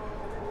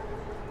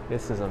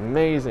 This is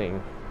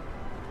amazing.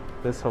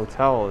 This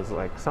hotel is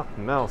like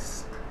something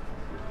else.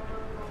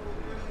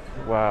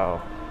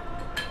 Wow.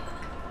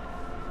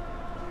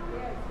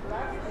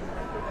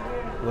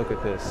 Look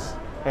at this.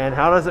 And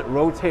how does it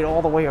rotate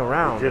all the way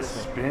around? It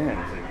just spins.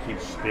 It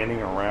keeps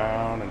spinning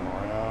around and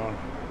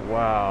around.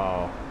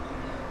 Wow.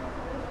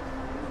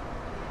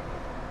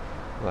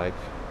 Like,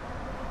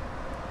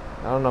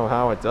 I don't know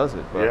how it does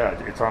it, but Yeah,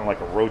 it's on like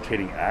a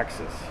rotating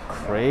axis.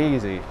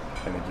 crazy.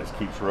 And it just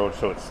keeps rotating.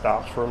 So it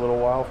stops for a little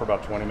while, for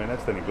about 20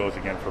 minutes, then it goes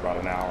again for about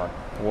an hour.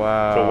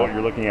 Wow. So what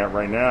you're looking at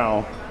right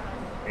now,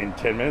 in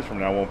 10 minutes from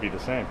now, won't be the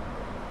same.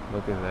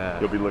 Look at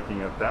that. You'll be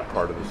looking at that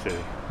part of the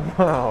city.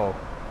 Wow.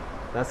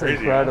 That's Crazy,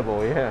 huh?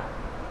 incredible, yeah.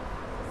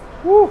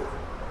 Woo.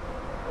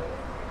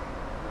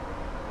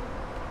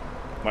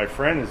 My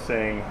friend is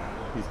saying,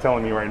 he's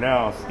telling me right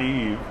now,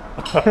 Steve,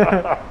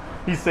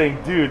 he's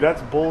saying, dude,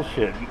 that's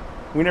bullshit.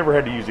 We never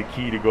had to use a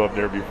key to go up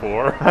there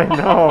before. I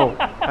know.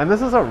 And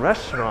this is a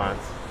restaurant.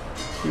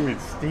 Dude,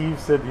 Steve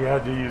said you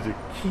had to use a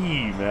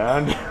key,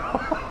 man.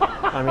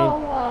 I mean, Oh,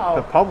 wow.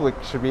 the public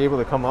should be able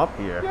to come up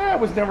here. Yeah, it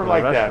was never For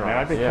like the that, man.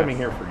 I've restaurants, been yeah. coming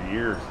here for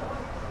years.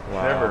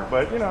 Wow. Never.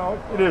 But, you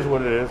know, it is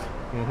what it is.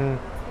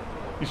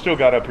 Mm-hmm. You still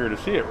got up here to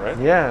see it, right?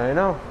 Yeah, I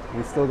know.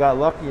 We still got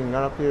lucky and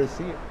got up here to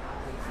see it.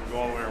 You go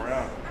all the way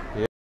around.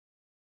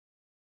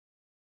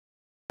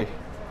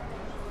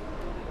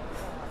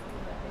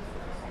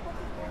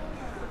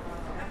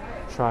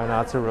 Try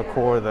not to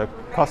record the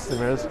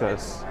customers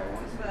because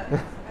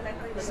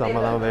some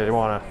of them, they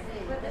want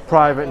a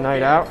private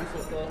night out.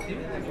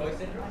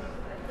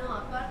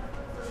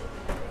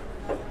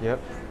 Yep.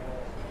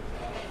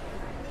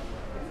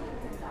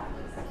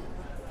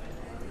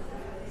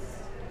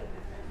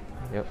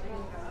 Yep.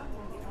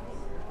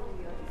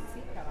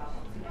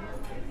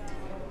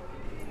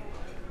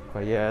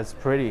 But yeah, it's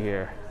pretty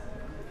here.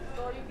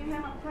 So you can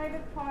have a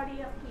private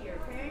party up here,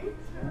 okay?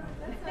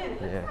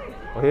 Yeah.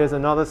 Well, here's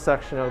another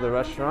section of the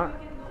restaurant.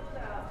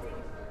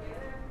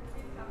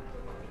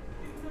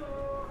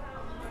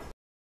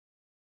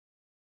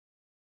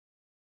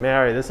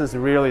 Mary, this is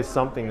really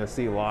something to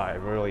see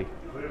live, really.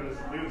 Look at this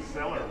new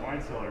cellar,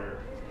 wine cellar.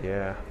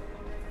 Yeah.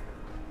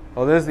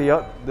 Oh, this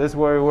is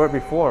where we were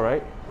before,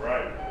 right?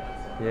 Right.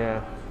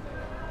 Yeah.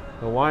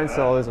 The wine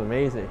cellar is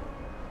amazing.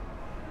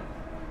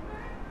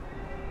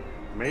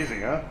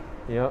 Amazing, huh?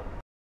 Yep.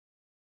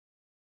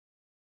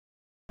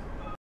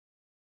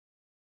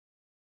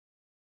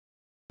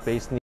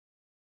 Space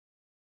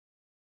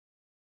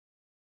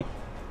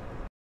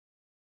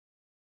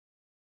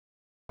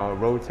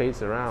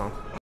rotates around.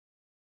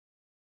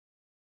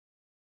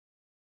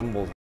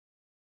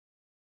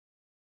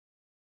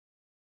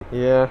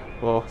 Yeah,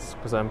 well, it's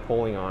because I'm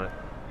pulling on it.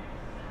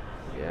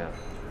 Yeah.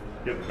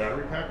 You have the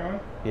battery pack on?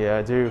 Yeah,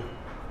 I do.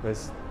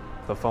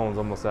 The phone's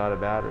almost out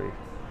of battery.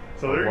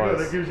 So there you go.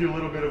 That gives you a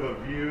little bit of a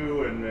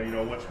view and you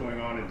know what's going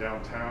on in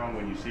downtown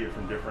when you see it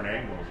from different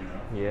angles. You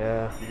know.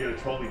 Yeah. You get a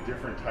totally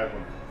different type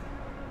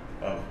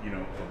of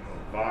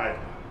vibe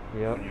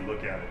when you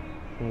look at it.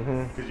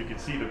 Because you can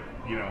see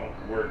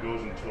where it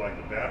goes into like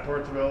the bad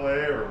parts of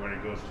LA or when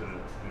it goes to the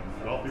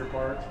wealthier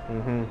parts.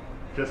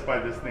 Just by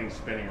this thing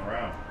spinning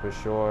around. For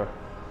sure.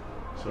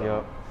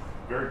 So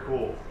very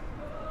cool.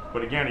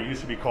 But again, it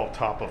used to be called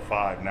Top of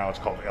 5. Now it's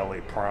called LA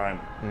Prime.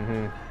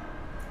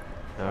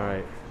 All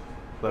right.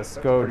 Let's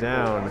go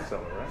down. Cool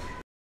cellar, right?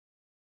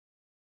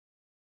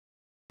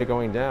 We're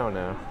going down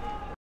now.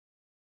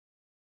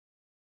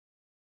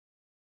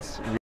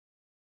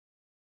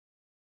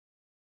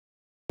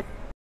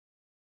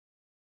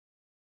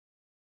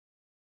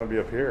 I'll be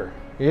up here.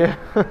 Yeah.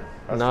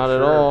 Not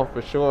at all,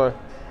 for sure.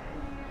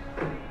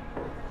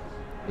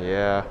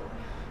 Yeah.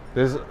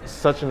 This is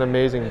such an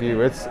amazing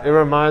view. It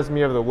reminds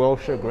me of the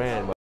Wilshire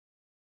Grand.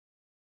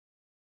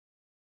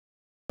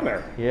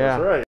 Yeah.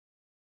 That's right.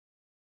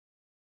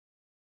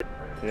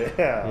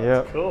 Yeah,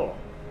 that's cool.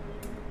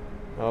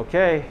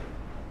 Okay.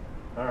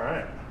 All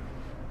right.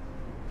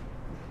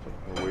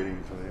 We're waiting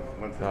until they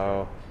went through.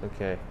 Oh,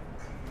 okay.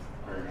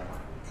 There you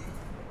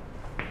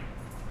go.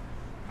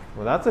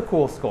 Well, that's a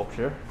cool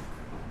sculpture.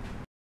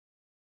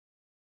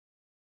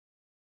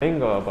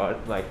 Bingo,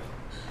 but like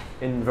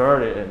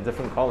inverted in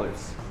different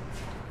colors.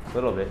 A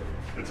little bit.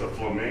 It's a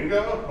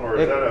flamingo? Or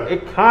is that a...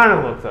 It kind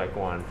of looks like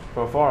one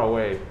from far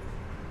away.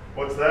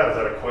 What's that? Is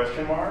that a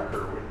question mark?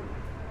 Or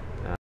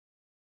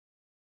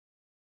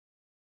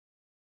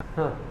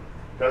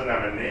doesn't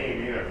have a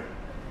name either.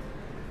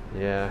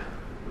 Yeah.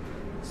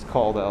 It's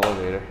called the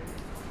elevator.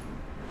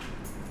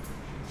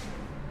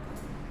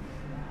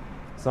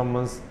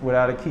 Someone's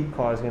without a key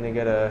card is going to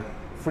get a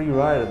free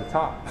ride at the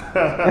top.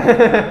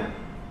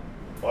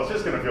 Well, it's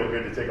just going to feel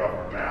good to take off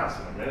our masks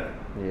in a minute.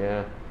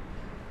 Yeah.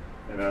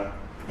 You know?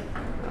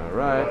 All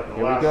right,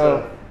 here we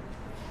go.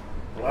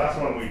 The last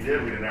one we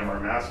did, we didn't have our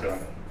mask on.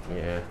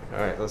 Yeah. All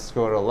right, let's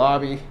go to the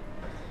lobby.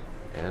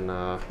 And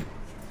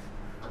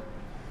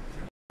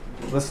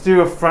let's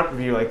do a front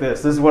view like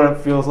this. This is what it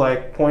feels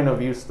like, point of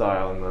view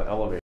style in the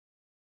elevator.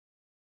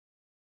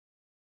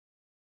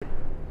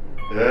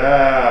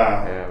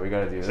 Yeah. Yeah, we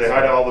got to do this. Say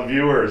hi to all the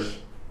viewers.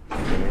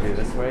 Can we do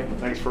this way?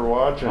 Thanks for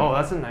watching. Oh,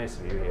 that's a nice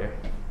view here.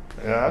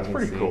 Yeah, that's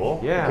pretty cool.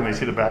 Yeah. Can they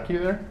see the back of you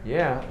there?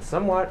 Yeah,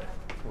 somewhat.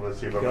 Well, let's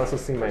see if You can also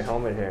see my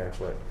helmet here,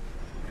 but.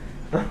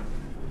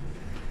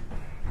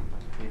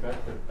 You got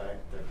the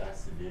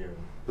best view.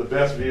 The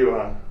best view,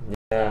 huh?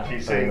 Yeah,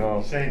 He's saying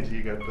to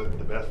you got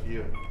the best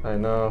view. I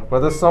know,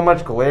 but there's so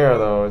much glare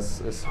though.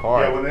 It's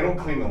hard. Yeah, when they don't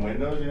clean the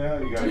windows, you know,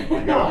 you got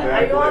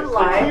Are you on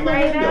live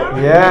right now?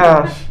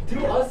 Yeah.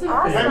 Do us a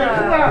Awesome.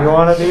 favor. You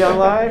want to be on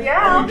live? Yeah,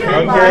 I'll be on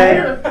Okay.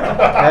 live.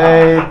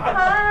 Hey.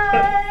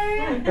 Hi.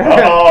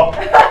 Uh-oh.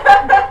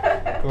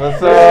 What's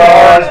The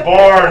star is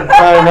born. I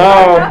know.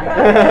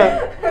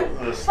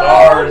 The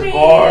star is Follow me.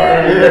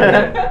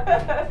 born.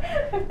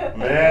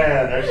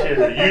 Man, there she is,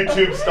 a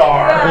YouTube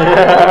star.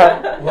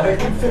 Yeah.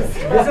 This is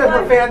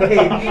the fan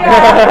page.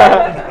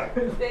 Yeah.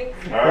 Thanks.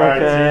 All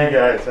right, Okay. see you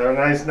guys. Have a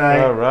nice night.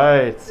 All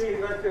right.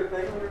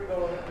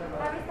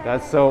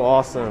 That's so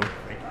awesome.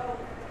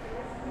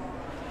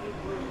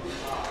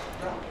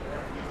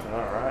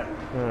 All right.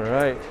 All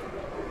right.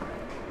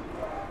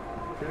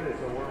 Okay,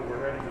 so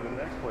we're heading to the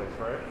next place,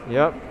 right?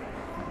 Yep.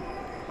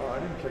 Oh, I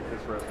didn't check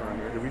this restaurant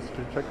here. Did we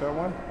check that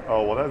one?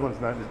 Oh, well, that one's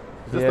not. Is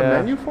this the Yeah.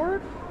 menu for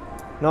it?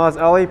 No, it's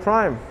LA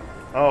Prime.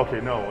 Oh,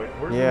 okay. No, wait.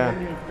 Where's Yeah. the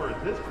menu for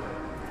this place?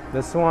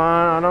 This one,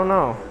 I don't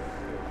know.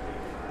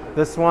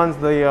 This one's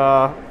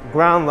the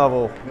ground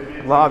level Maybe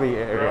it's lobby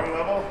ground area.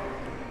 level?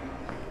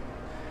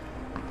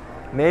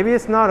 Maybe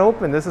it's not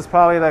open. This is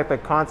probably like the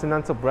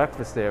continental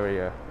breakfast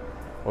area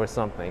or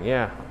something.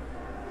 Yeah.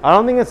 I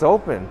don't think it's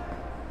open.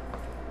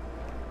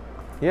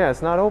 Yeah,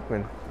 it's not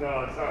open.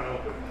 No, it's not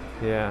open.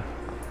 Yeah.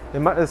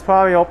 It's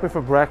probably open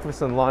for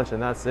breakfast and lunch,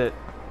 and that's it.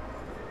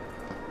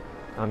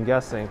 I'm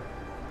guessing.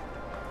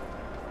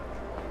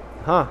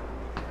 Huh.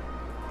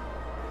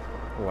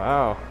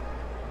 Wow.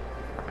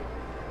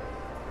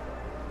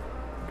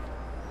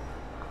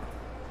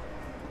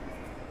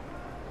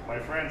 My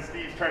friend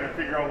Steve's trying to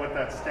figure out what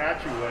that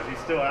statue was. He's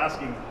still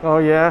asking. Oh,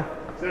 yeah?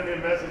 Sent me a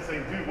message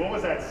saying, dude, what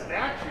was that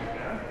statue,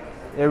 man?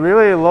 It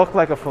really looked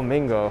like a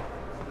flamingo.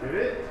 Did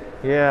it?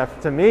 Yeah,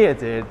 to me it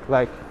did.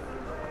 Like,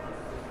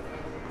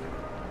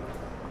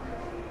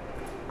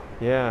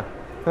 Yeah.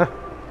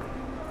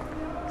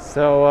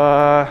 So,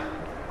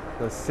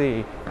 let's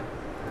see.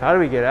 How do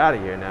we get out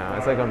of here now?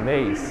 It's like a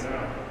maze.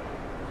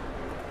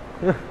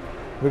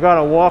 We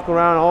gotta walk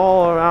around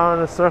all around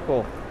in a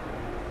circle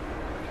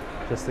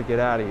just to get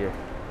out of here.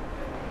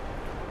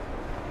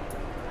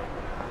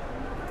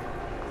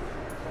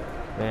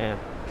 Man,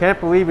 can't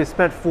believe we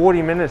spent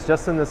 40 minutes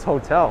just in this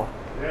hotel.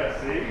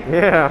 Yeah, see?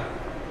 Yeah,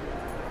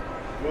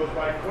 Goes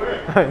by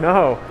quick. I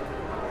know.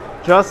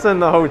 Just in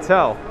the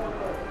hotel.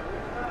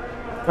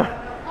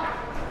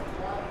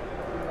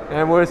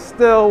 And we're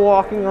still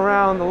walking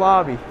around the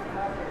lobby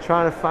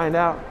trying to find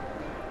out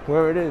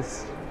where it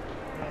is.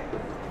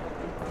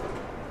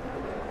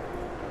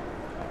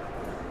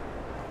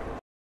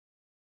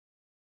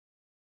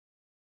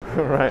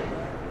 Right.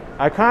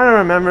 I kind of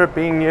remember it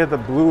being near the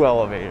blue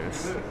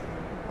elevators.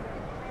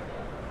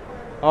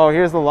 Oh,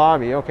 here's the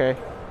lobby. Okay.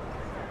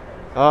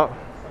 Oh,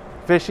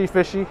 fishy,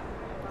 fishy.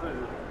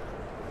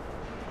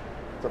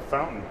 It's a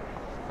fountain.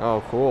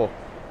 Oh, cool.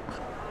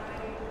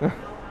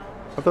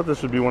 I thought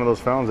this would be one of those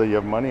fountains that you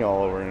have money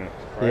all over in it.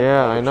 Right?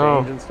 Yeah, All the I know.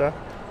 change and stuff.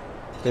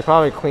 They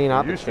probably clean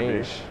out the used to be.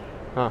 change.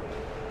 Huh.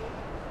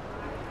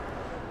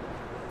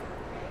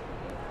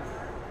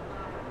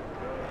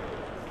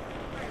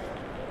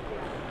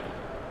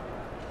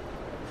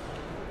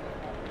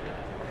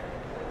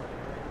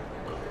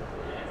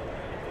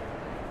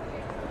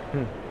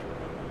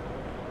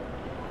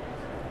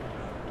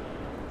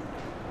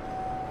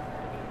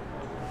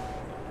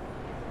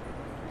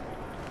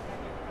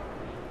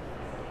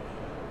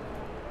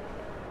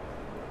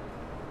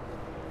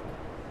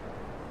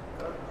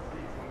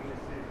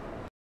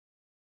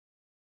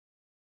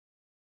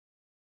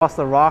 Lost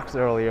the rocks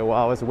earlier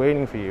while I was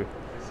waiting for you.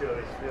 Let's see how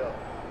they feel.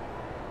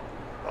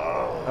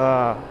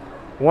 Oh.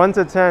 1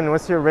 to 10,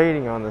 what's your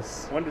rating on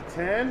this? 1 to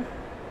 10?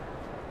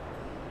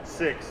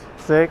 6.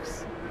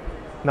 6?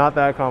 Not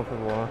that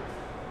comfortable, huh?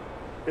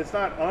 It's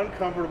not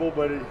uncomfortable,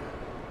 but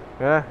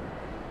Yeah?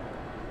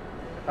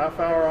 half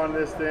hour on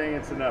this thing,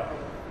 it's enough.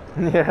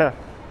 Yeah.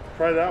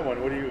 Try that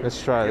one. What do you?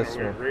 Let's try you this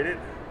know, one. Rate it.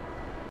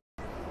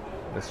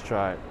 Let's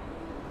try it.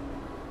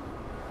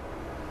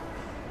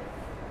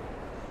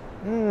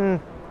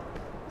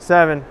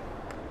 7.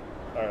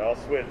 All right, I'll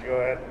switch. Go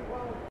ahead.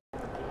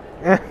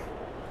 Yeah.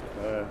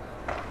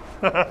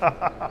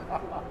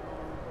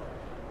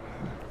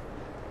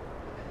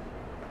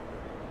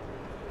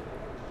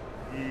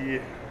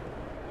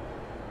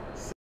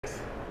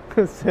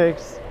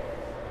 6.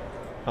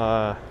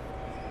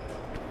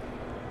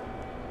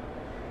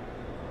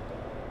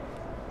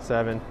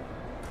 7.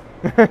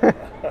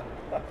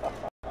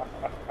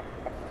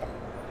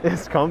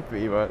 It's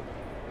comfy, but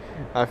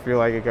I feel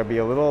like it could be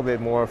a little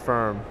bit more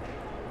firm.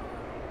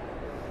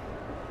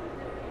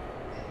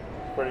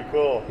 Pretty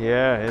cool.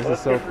 Yeah, this Well, is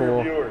so that's good for your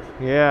cool. viewers.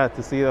 Yeah,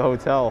 to see the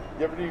hotel.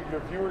 Your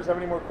viewers have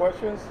any more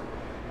questions?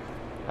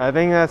 I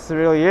think that's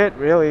really it,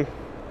 really.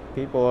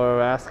 People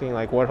are asking,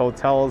 like, what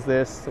hotel is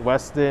this?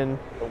 Westin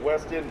The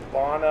Westin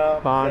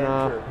Bonaventure.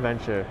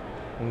 Bonaventure.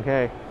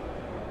 Okay.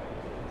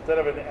 Instead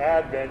of an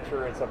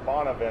adventure, it's a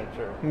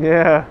Bonaventure.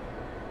 Yeah.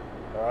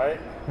 All right.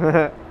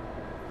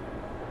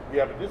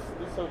 Yeah, but this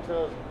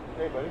hotel is.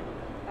 Hey, buddy.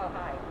 Oh,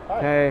 hi.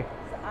 Hi. Hey.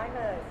 So I'm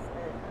a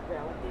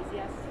rail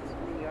enthusiast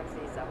from the New York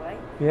City subway,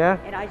 Yeah?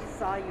 and I just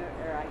saw you,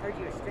 or I heard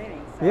you were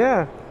streaming, so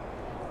Yeah.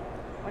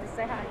 I wanted to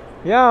say hi.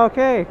 Yeah,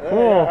 okay, Hey,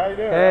 cool. how you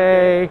doing?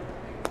 Hey.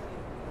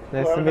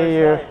 Nice Well, to have a meet nice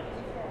you. night.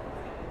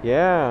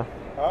 Yeah.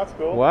 Oh, that's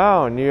cool.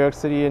 Wow, New York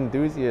City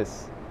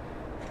enthusiast.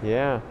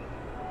 Yeah.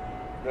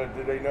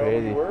 Did they know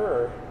Crazy. who you were?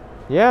 Or?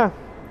 Yeah,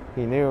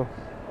 he knew.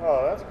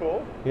 Oh, that's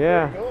cool.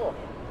 Yeah. Very cool.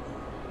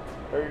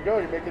 There you go.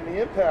 You're making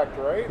the impact,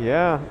 right?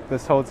 Yeah,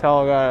 this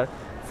hotel got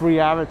free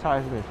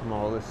advertisement from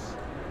all this.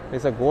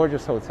 It's a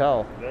gorgeous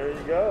hotel. There you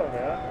go,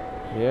 man.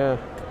 Yeah.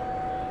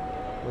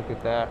 Look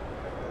at that.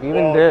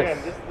 Even Well, this.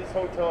 Again, this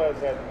hotel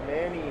has had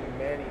many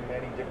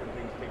different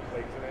things take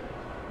place in it.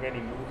 Many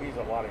movies,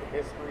 a lot of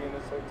history in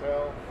this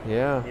hotel.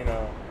 Yeah. You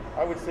know,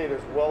 I would say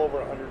there's well over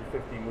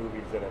 150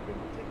 movies that have been,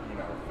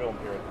 filmed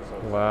here at this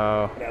hotel.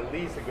 Wow. And at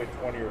least a good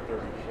 20 or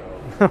 30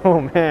 shows.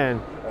 Oh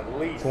man. At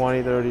least.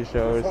 20, 30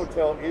 shows. This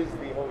hotel is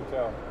the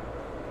hotel.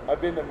 I've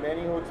been to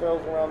many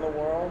hotels around the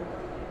world,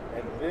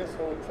 and this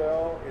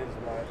hotel is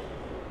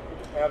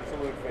my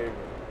absolute favorite.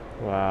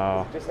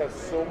 Wow. It just has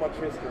so much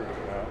history,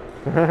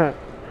 you know?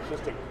 It's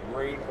just a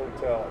great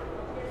hotel.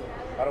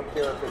 I don't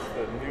care if it's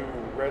the new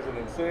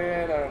Residence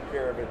Inn, I don't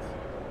care if it's,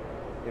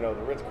 the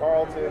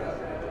Ritz-Carlton.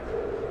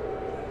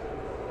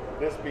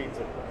 This beats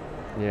it.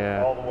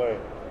 Yeah. All the way.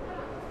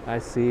 I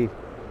see.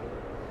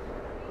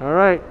 All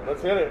right.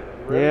 Let's hit it.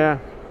 You ready? Yeah.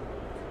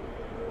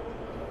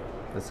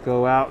 Let's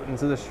go out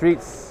into the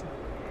streets.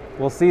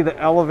 We'll see the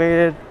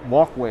elevated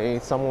walkway.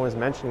 Someone was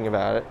mentioning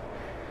about it.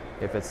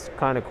 If it's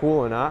kind of cool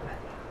or not.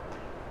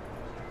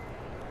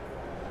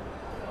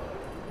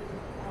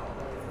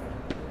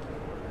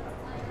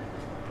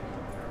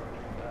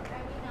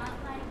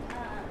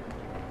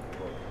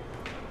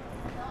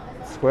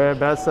 Square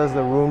Bet says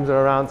the rooms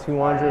are around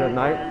 200 at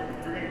night.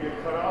 You're going to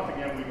get cut off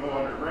again when we go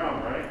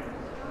underground, right?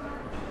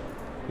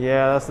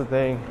 Yeah, that's the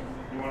thing.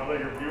 You want to let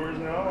your viewers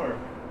know,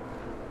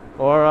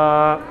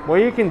 Or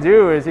what you can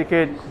do is you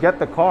could get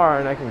the car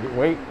and I can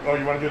wait. Oh,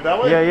 you want to do it that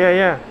way?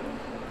 Yeah.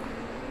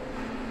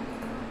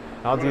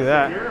 I'll You do wanna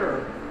that. sit here,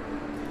 or?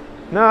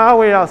 No, I'll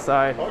wait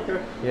outside.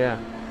 Okay. Yeah.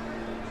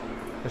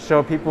 To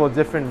show people a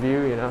different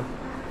view, you know?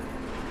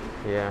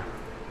 Yeah.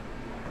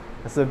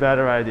 That's a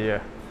better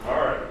idea. All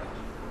right.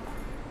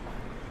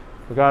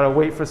 We gotta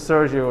wait for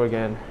Sergio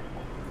again.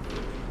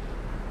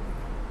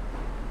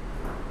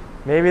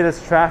 Maybe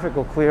this traffic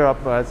will clear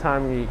up by the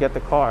time you get the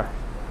car.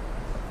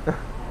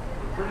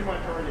 Pretty much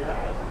already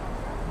has.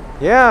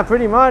 Yeah,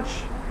 pretty much.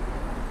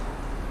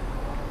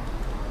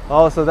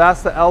 Oh, so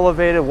that's the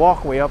elevated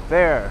walkway up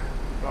there.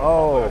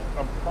 Oh.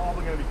 I'm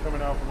probably going to be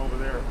coming out from over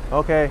there.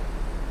 Okay.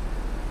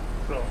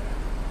 So,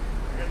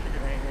 I guess you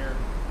can hang here.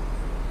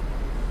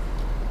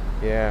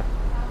 Yeah.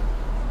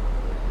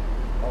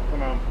 I'll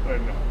come out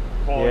and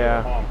follow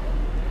Yeah. the honk.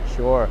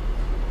 Sure.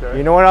 Okay.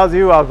 You know what I'll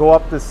do? I'll go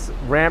up this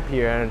ramp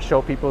here and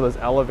show people this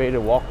elevated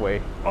walkway.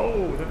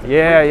 Oh, that's a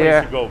Yeah, great place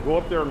yeah. to go. Go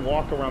up there and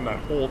walk around that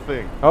whole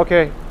thing.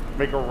 Okay.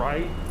 Make a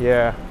right,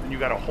 Yeah. and you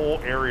got a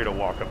whole area to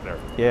walk up there.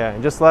 Yeah.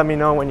 And just let me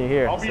know when you're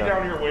here. I'll be so.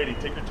 down here waiting.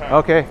 Take your time.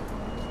 Okay.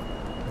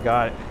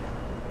 Got it.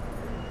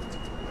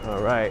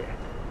 All right.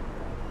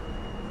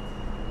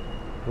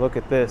 Look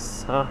at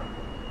this, huh?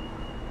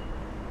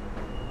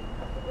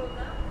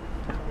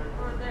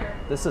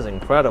 This is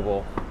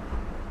incredible.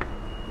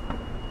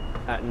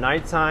 At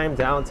nighttime,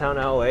 downtown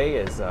LA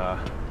is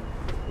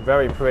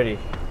very pretty.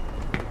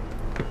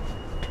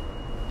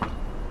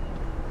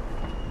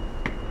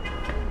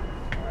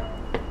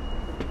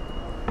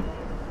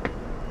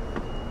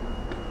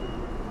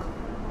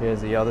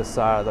 Here's the other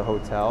side of the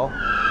hotel.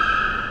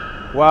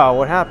 Wow,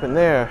 what happened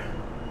there?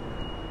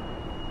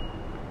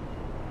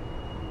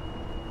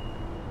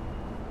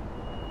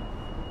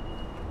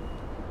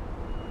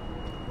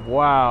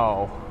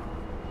 Wow.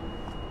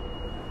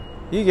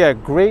 You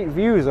get great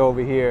views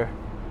over here.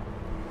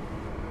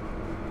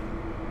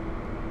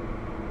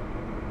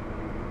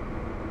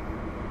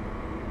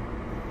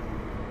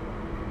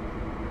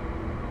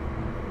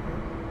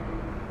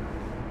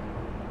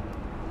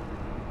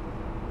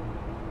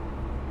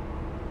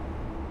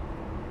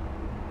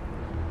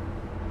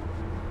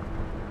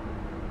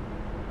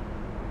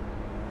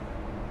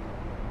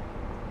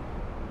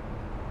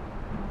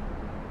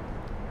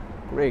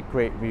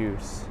 Great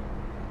views.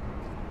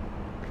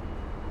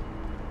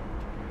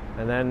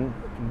 And then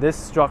this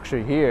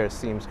structure here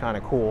seems kind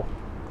of cool.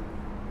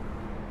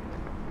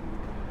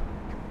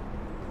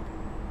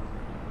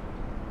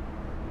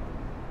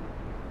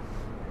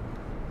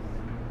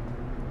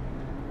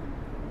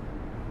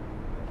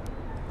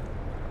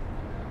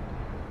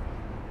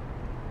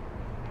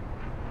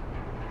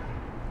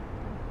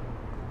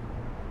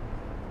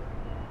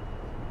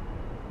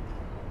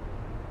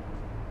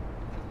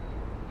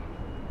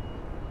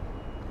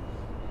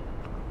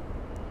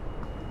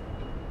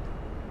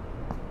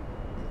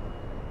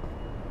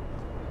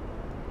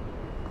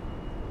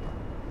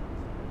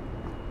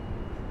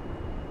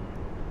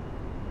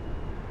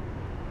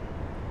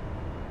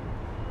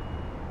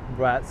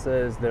 Brad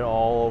says they're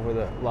all over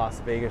the Las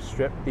Vegas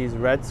Strip, these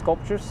red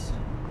sculptures.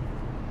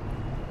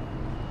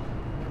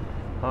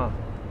 Huh.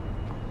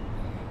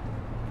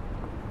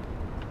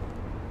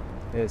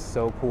 It's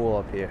so cool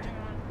up here.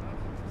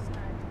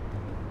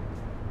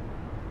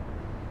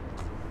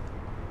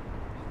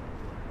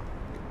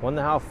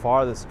 Wonder how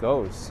far this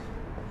goes.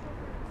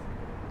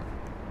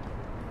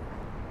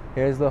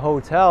 Here's the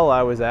hotel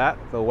I was at,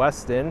 the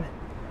Westin.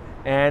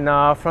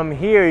 And from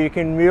here, you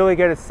can really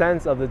get a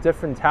sense of the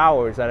different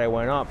towers that I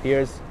went up.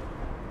 Here's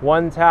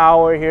one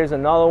tower, here's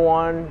another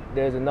one,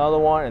 there's another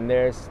one, and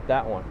there's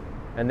that one.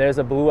 And there's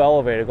a blue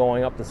elevator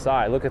going up the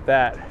side. Look at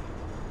that.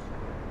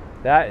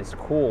 That is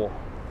cool.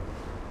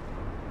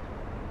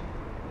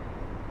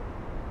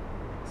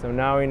 So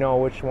now we know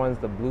which one's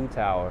the blue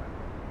tower,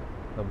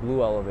 the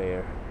blue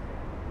elevator.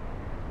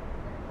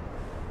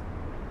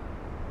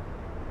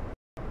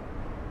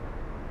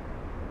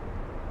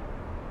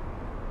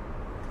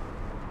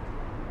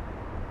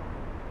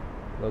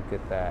 Look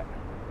at that.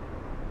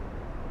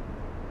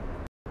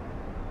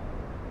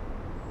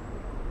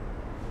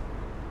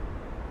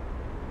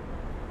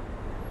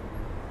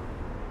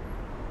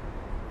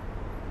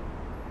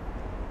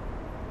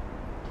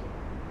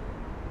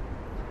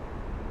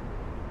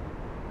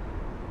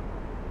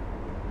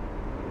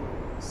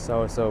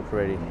 So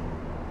pretty.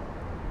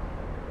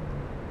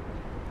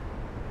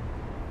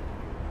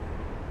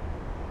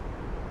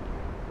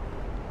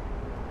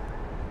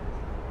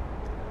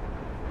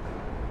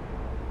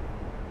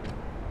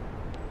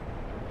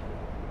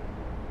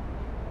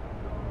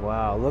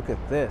 Wow, look at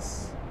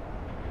this.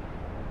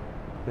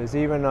 There's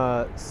even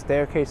a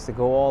staircase to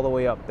go all the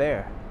way up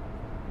there.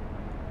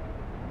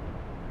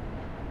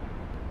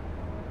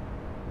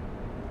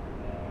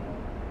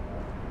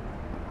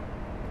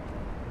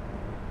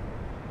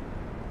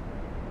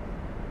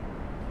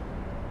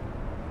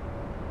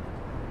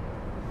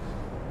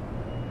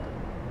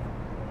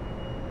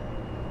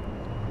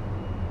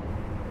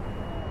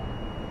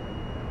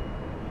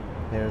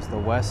 There's the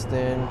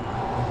Westin.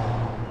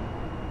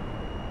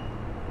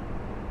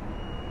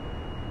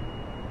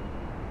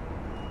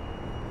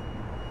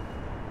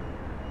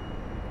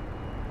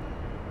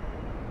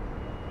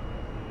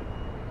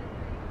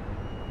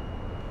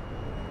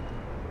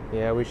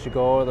 Yeah, we should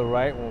go to the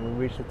right when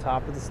we reach the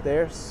top of the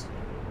stairs.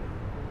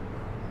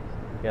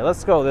 Yeah,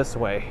 let's go this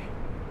way.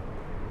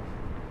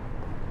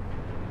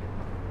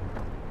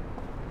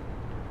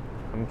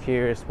 I'm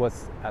curious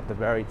what's at the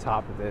very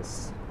top of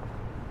this.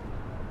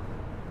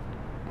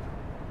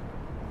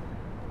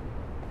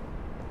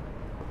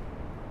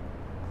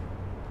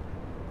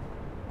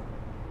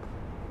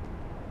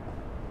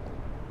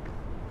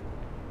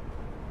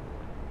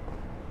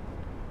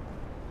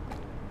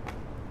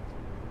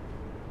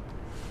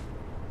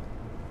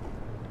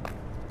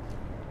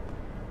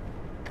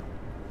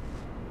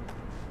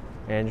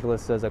 Angela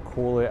says a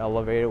cooler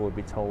elevator would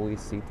be totally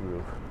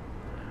see-through.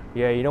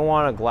 Yeah, you don't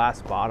want a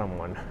glass bottom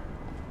one.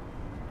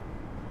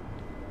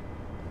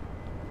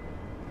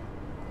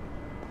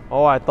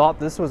 Oh, I thought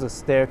this was a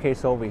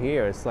staircase over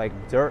here. It's like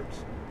dirt.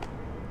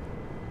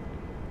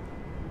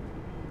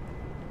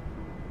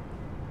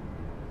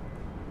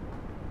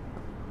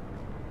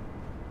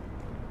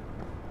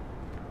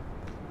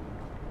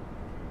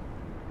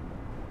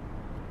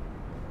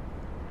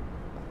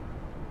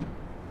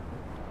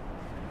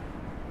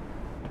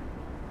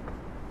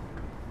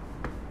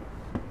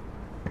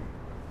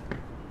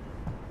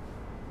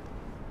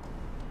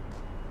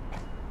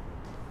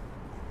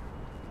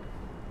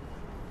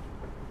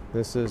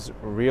 This is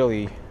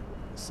really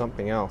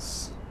something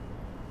else.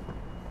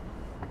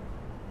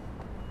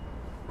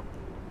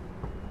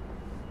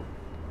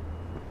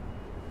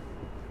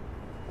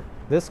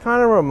 This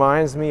kind of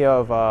reminds me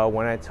of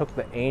when I took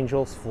the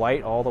Angel's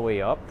flight all the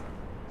way up.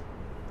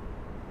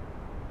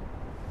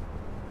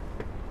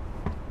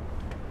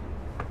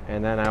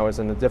 And then I was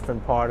in a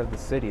different part of the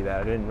city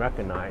that I didn't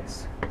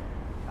recognize.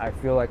 I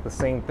feel like the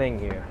same thing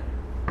here.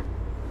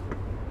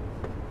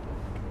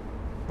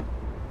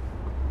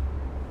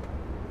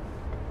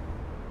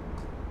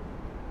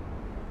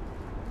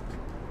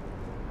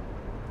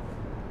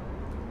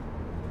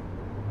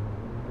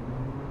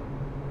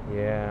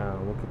 Yeah,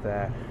 look at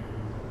that.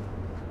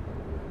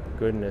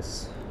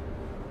 Goodness.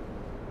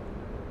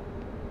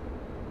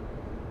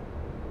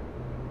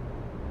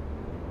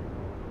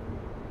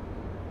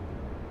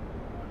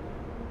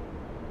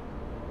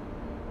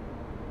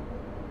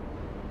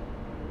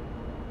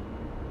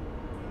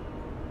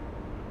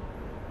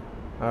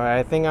 All right,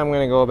 I think I'm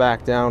gonna go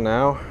back down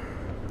now.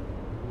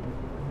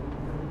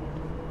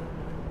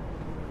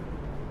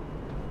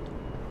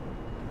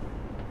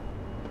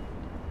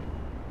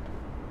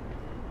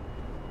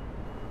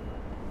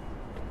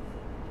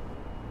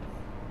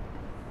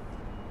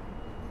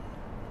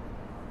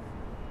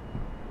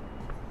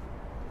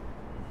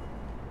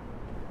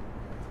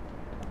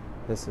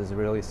 This is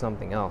really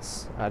something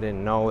else. I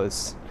didn't know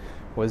this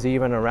was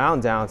even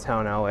around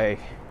downtown LA.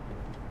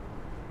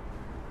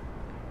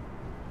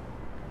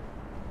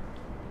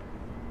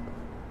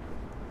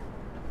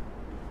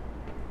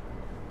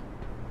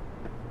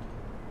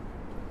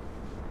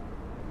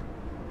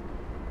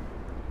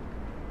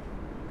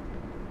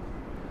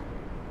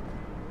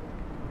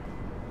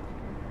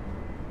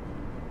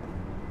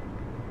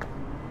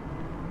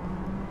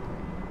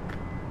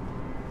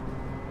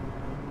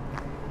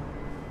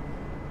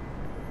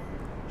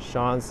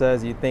 Sean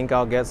says, you think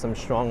I'll get some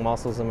strong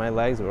muscles in my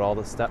legs with all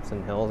the steps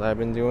and hills I've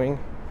been doing?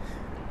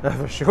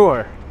 For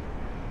sure.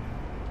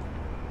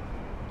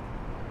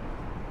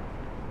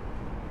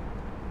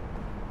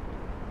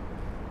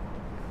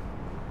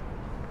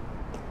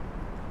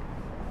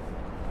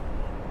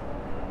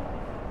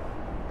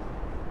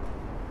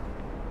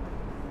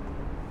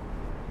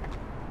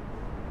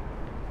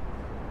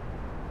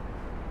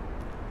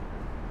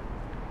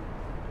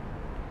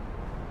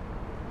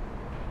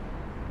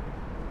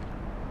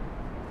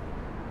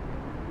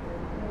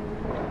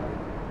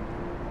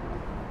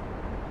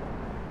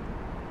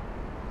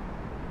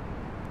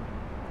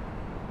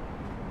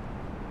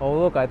 Oh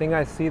look, I think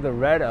I see the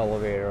red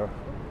elevator,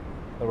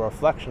 the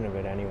reflection of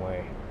it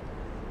anyway.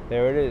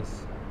 There it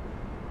is.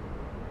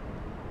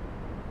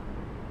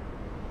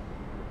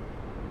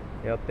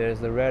 Yep,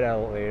 there's the red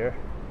elevator.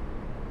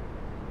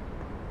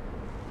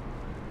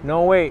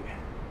 No, wait.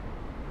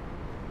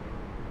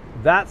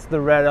 That's the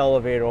red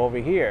elevator over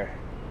here.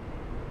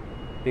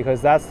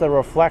 Because that's the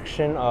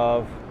reflection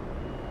of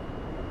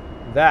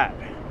that.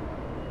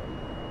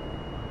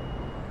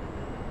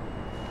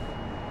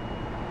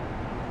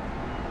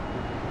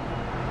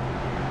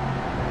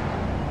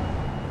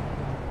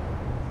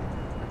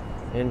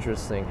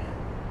 Interesting.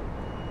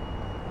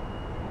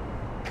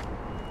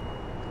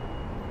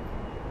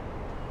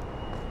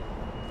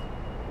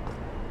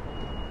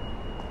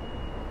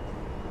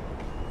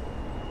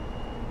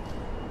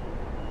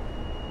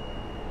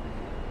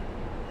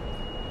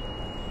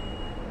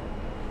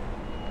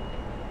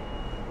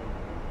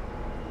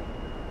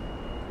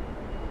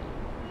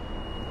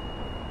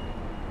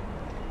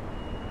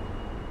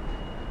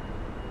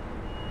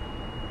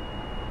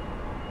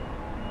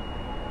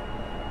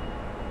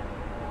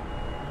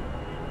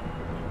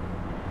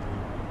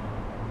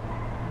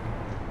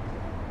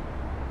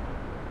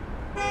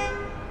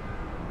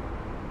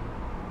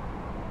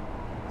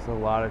 a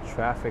lot of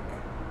traffic.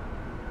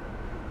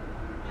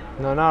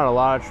 No, not a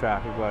lot of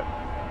traffic, but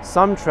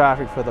some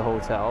traffic for the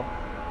hotel.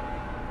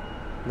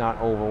 Not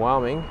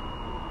overwhelming.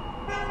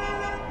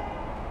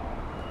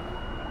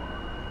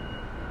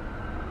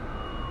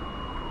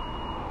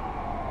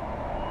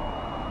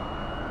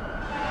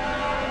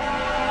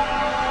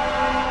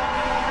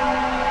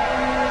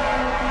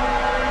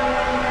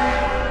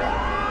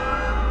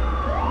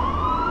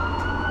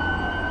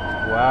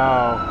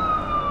 Wow.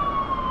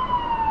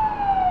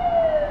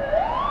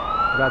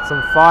 Got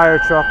some fire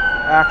truck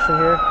action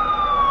here.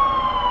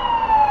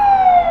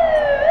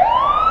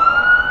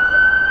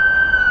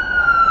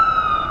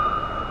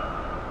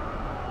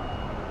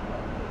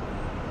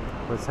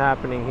 What's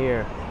happening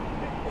here?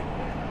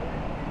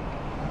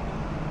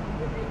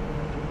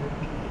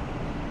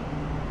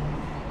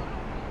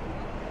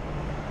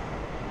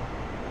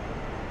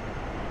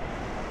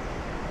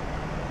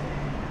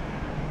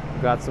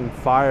 Got some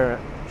fire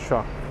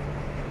truck.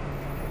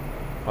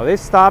 Are they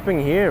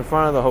stopping here in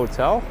front of the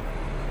hotel?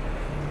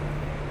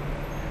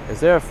 Is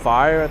there a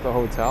fire at the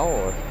hotel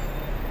or?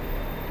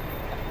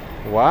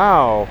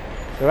 Wow,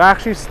 they're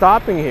actually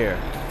stopping here.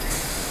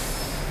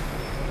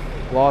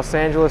 Los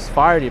Angeles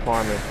Fire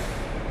Department.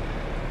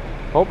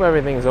 Hope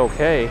everything's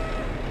okay.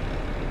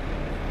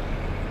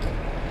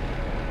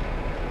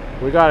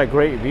 We got a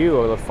great view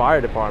of the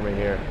fire department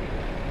here.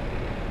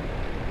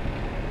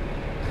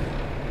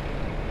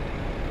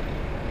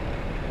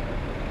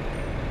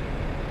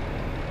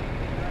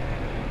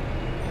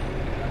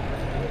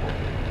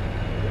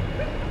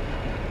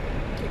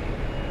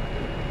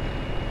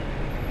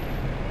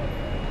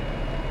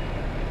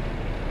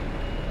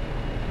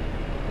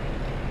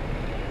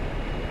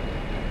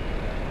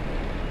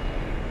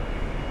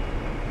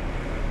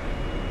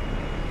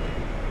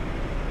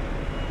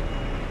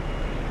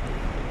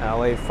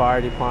 LA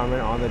Fire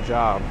Department on the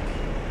job.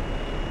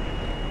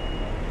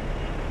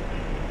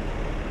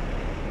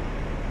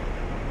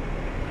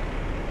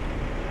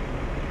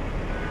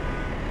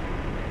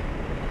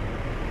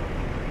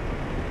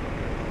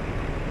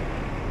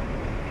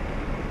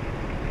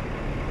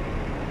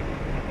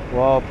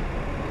 Well,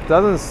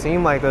 doesn't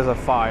seem like there's a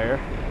fire.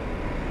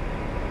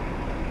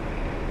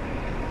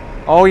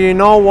 Oh, you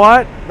know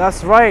what?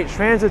 That's right,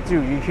 transit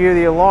dude, you hear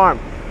the alarm.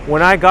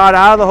 When I got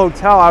out of the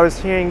hotel, I was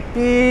hearing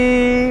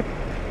beep,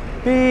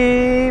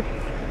 beep,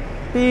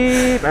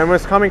 beep, and it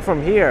was coming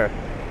from here.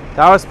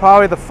 That was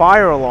probably the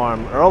fire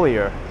alarm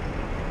earlier.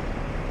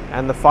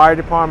 And the fire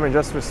department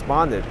just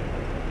responded.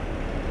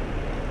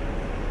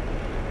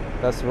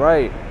 That's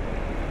right.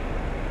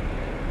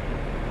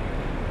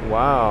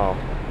 Wow.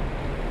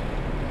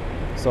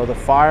 So the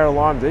fire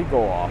alarm did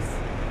go off.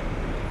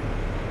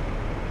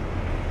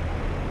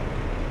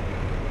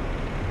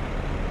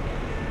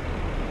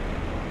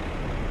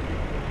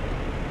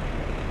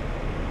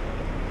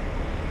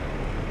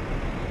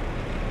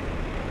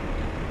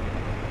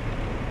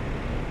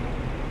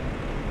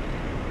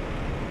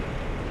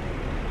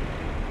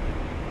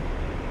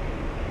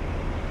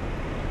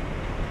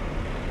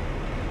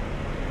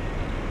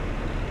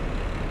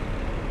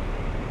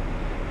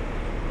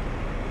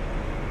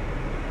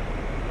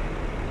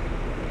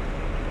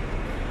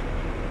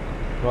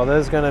 Well,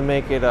 this is going to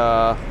make it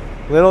a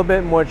little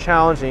bit more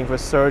challenging for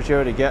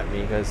Sergio to get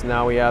me, because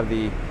now we have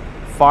the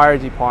fire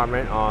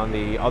department on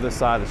the other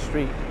side of the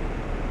street.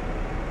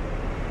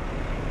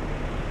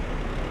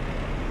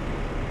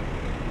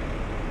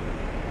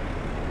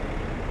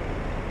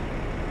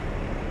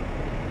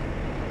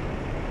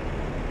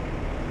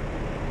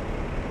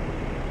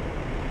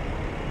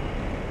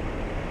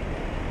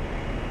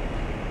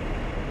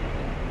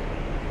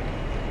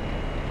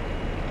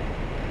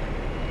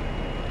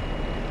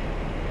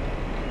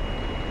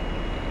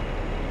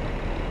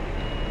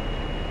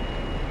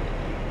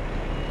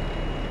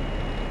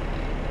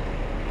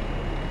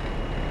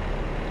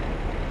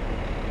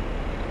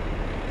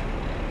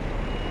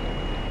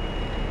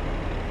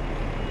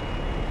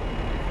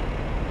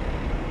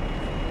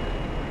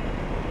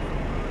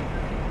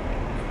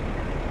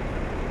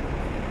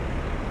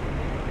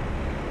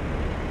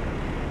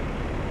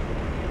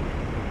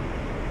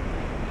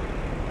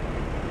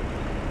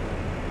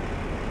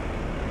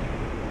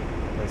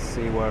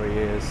 See where he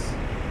is.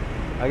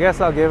 I guess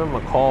I'll give him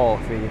a call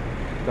if he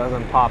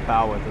doesn't pop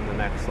out within the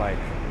next like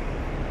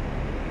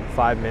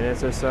 5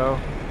 minutes or so.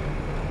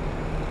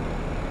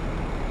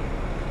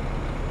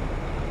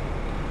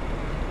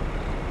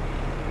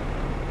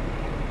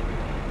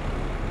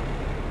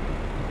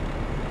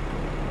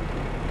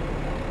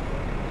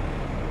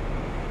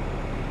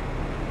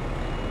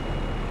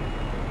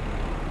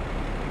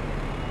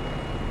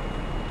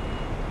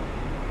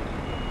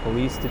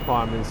 Police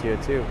department's here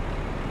too.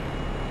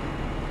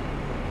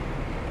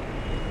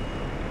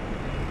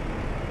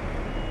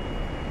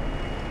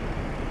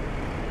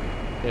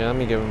 Yeah, let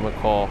me give him a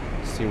call,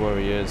 see where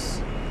he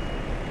is.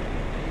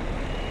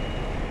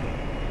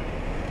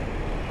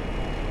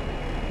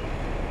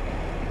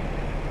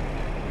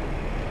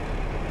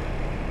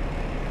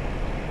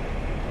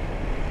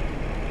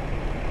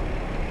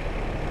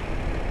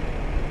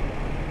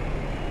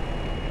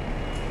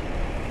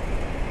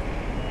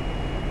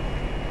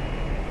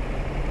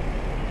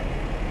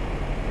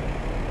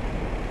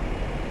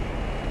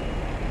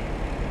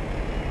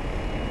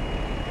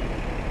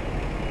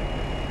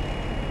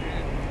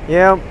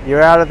 Yeah,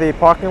 you're out of the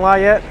parking lot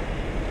yet?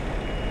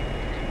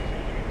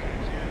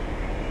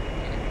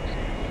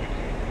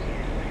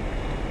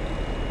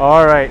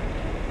 All right.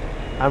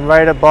 I'm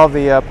right above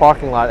the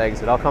parking lot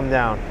exit. I'll come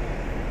down.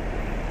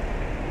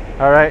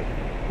 All right.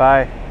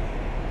 Bye.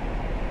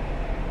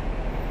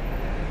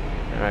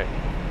 All right.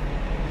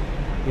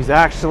 He's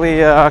actually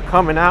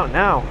coming out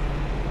now.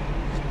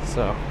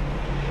 So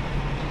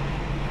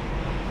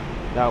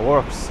that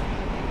works.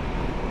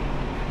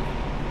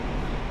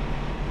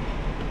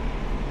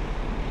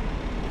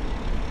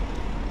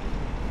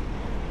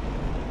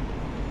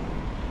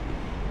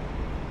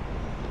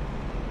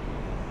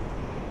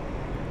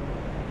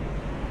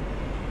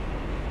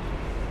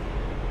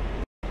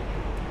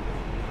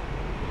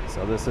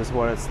 So this is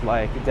what it's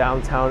like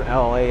downtown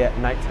LA at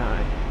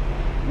nighttime.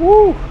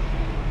 Woo!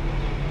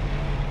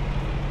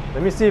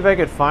 Let me see if I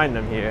could find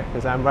them here,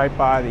 because I'm right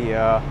by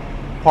the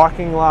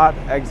parking lot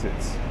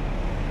exits.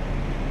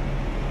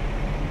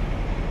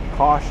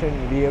 Caution,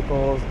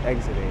 vehicles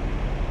exiting.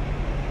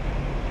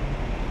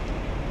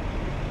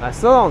 I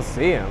still don't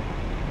see him.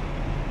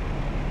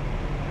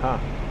 Huh.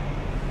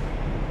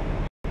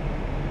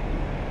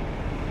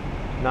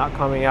 Not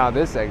coming out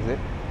this exit.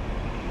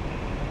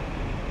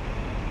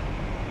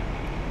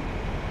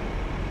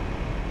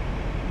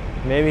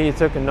 Maybe he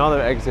took another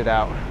exit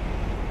out.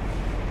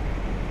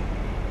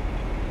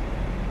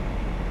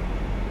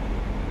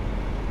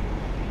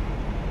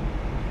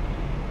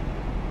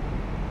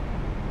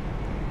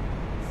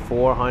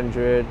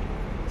 .400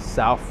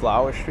 South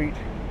Flower Street.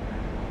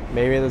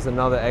 Maybe there's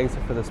another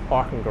exit for this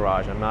parking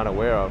garage I'm not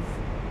aware of.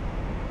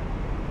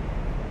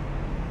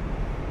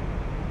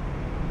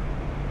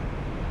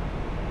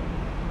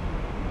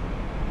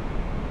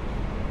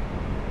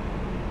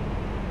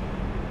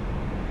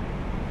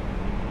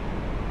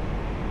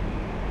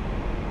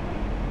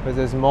 Because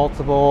there's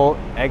multiple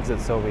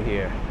exits over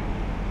here.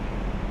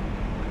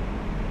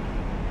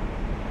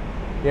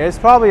 Yeah, it's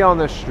probably on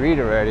the street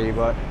already,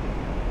 but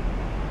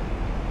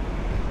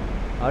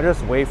I'll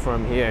just wait for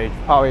him here. You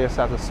probably just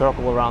have to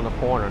circle around the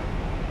corner.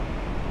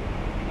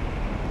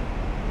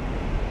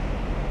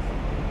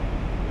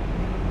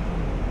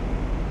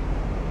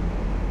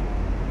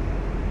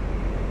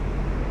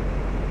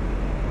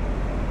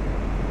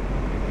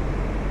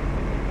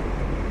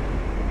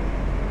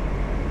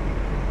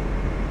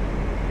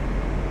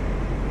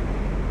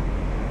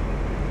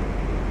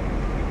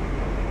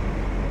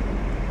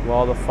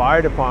 Well, the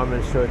fire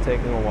department sure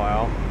taking a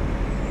while.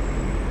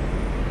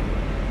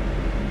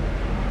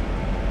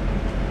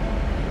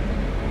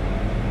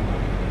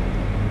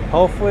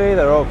 Hopefully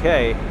they're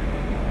okay.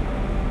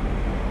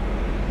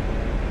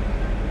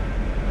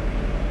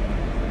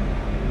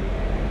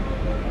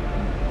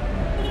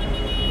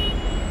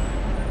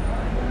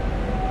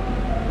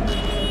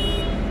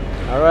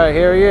 All right,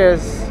 here he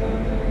is.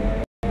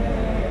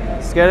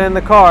 Let's get in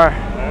the car.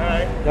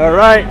 All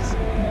right,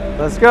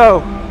 let's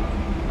go.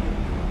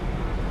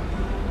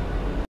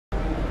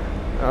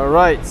 All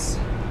right,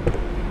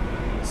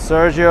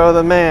 Sergio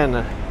the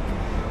man.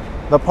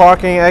 The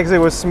parking exit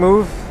was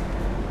smooth.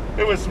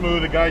 It was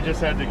smooth. The guy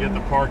just had to get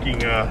the parking,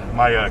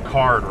 my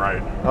card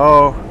right.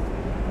 Oh,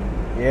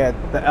 yeah.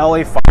 The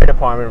LA Fire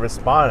Department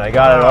responded. I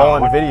got it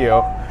all on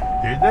video.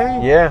 Did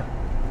they? Yeah.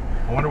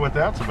 I wonder what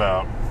that's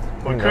about.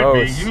 Well, it Who could be.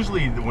 knows?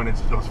 Usually when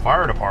it's those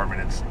fire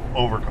department, it's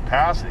over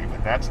capacity,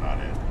 but that's not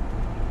it.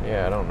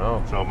 Yeah, I don't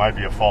know. So it might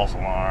be a false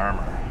alarm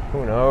or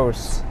Who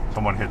knows?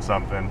 someone hit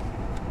something.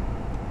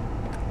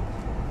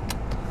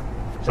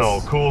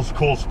 So cool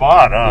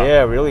spot, huh?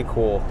 Yeah, really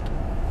cool.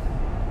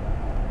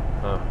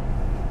 Huh.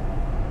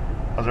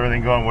 How's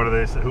everything going? What are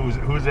they?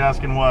 Who's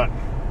asking what?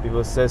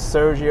 People says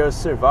Sergio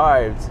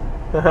survived.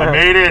 I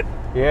made it.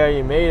 Yeah,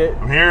 you made it.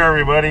 I'm here,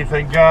 everybody.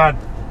 Thank God.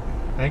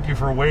 Thank you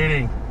for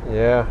waiting.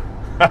 Yeah.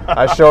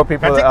 I show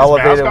people Can I the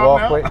take this elevated mask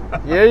off walkway.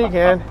 now? Yeah, you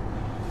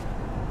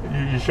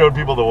can. You showed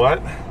people the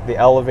what? The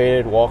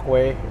elevated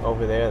walkway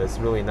over there. That's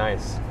really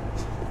nice.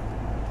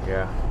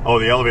 Yeah. Oh,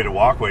 the elevated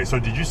walkway. So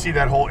did you see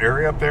that whole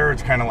area up there?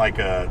 It's kind of like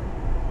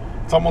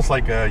it's almost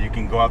like you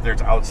can go out there.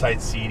 It's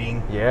outside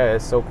seating. Yeah,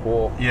 it's so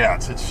cool. Yeah,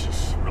 it's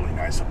just really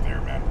nice up there,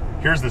 man.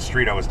 Here's the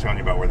street I was telling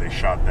you about where they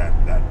shot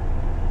that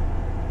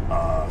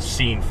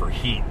scene for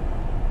Heat.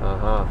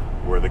 Uh-huh.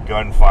 Where the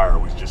gunfire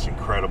was just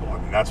incredible. I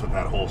mean, that's what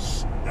that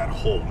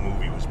whole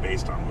movie was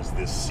based on, was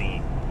this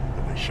scene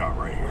that they shot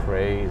right here.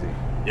 Crazy.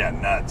 Yeah,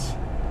 nuts.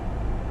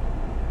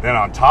 Then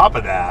on top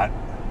of that,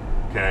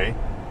 okay,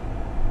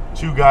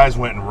 two guys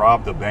went and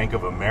robbed the Bank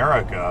of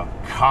America,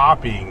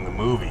 copying the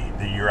movie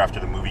the year after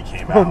the movie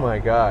came out. Oh my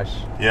gosh.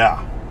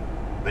 Yeah.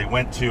 They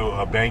went to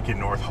a bank in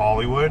North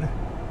Hollywood,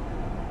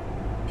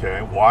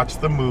 okay,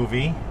 watched the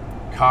movie,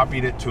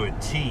 copied it to a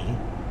T.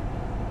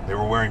 They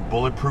were wearing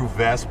bulletproof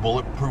vests,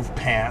 bulletproof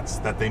pants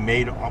that they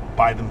made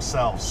by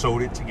themselves,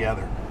 sewed it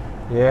together.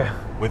 Yeah.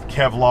 With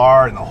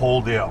Kevlar and the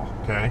whole deal,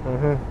 okay?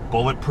 Mm-hmm.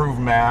 Bulletproof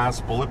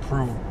masks,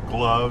 bulletproof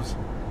gloves,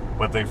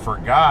 but they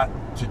forgot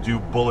to do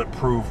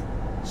bulletproof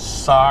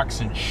socks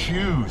and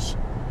shoes.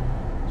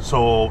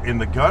 So in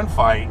the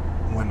gunfight,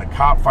 when the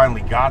cop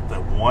finally got the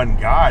one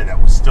guy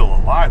that was still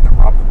alive that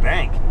robbed the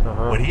bank,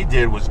 what he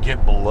did was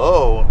get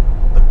below,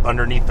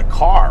 underneath the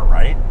car,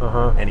 right?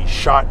 And he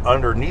shot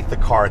underneath the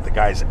car at the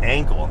guy's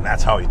ankle, and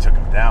that's how he took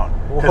him down.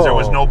 Because there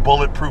was no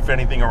bulletproof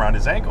anything around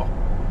his ankle.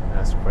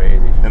 That's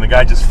crazy. And the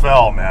guy just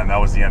fell, man. That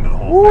was the end of the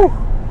whole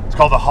thing. It's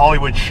called the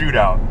Hollywood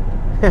Shootout.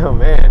 Oh,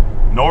 man.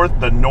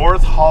 The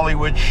North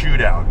Hollywood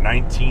Shootout,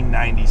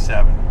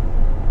 1997.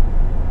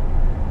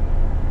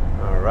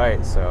 All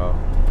right, so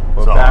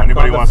we're back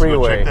anybody on the wants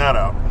freeway. to go check that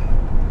out.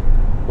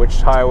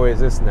 Which highway is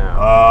this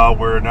now?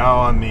 We're now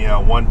on the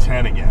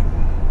 110 again.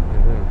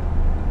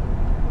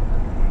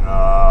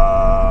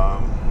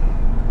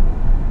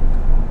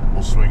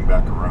 We'll swing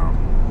back around.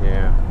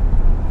 Yeah.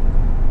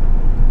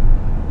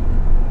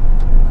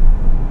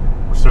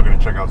 We're still going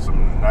to check out some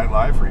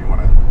nightlife, or you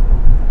want to?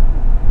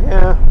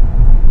 Yeah.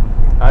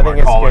 I think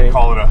it's call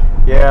it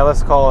a. Yeah,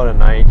 let's call it a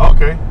night.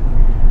 Okay,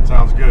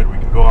 sounds good. We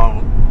can go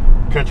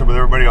on, catch up with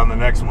everybody on the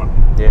next one.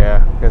 Yeah,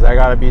 because I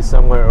gotta be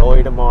somewhere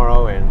early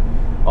tomorrow and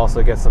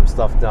also get some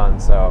stuff done.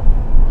 So,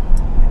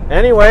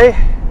 anyway,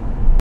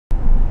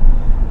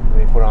 let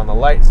me put on the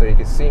light so you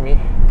can see me.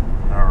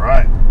 All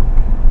right.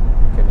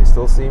 Can you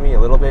still see me a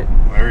little bit?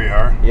 There you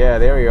are. Yeah,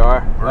 there you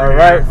are. We're All here.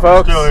 right,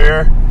 folks. We're still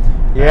here.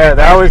 Yeah,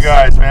 Thank you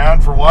guys, man,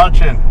 for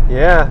watching.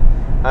 Yeah,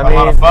 A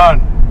lot of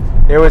fun.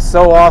 It was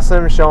so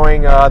awesome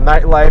showing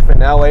nightlife in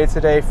LA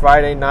today,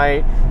 Friday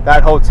night.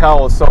 That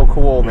hotel was so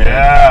cool, man.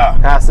 Yeah.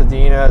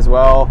 Pasadena as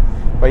well.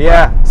 But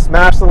yeah,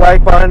 smash the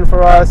like button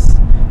for us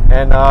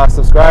and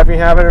subscribe if you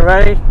haven't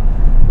already.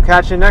 We'll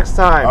catch you next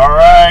time. All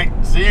right.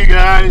 See you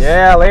guys.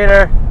 Yeah,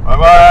 later.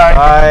 Bye-bye.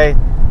 Bye.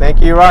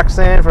 Thank you,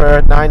 Roxanne,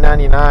 for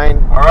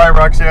 $9.99. All right,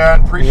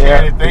 Roxanne.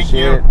 Appreciate it. Thank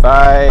you.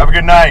 Bye. Have a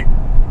good night.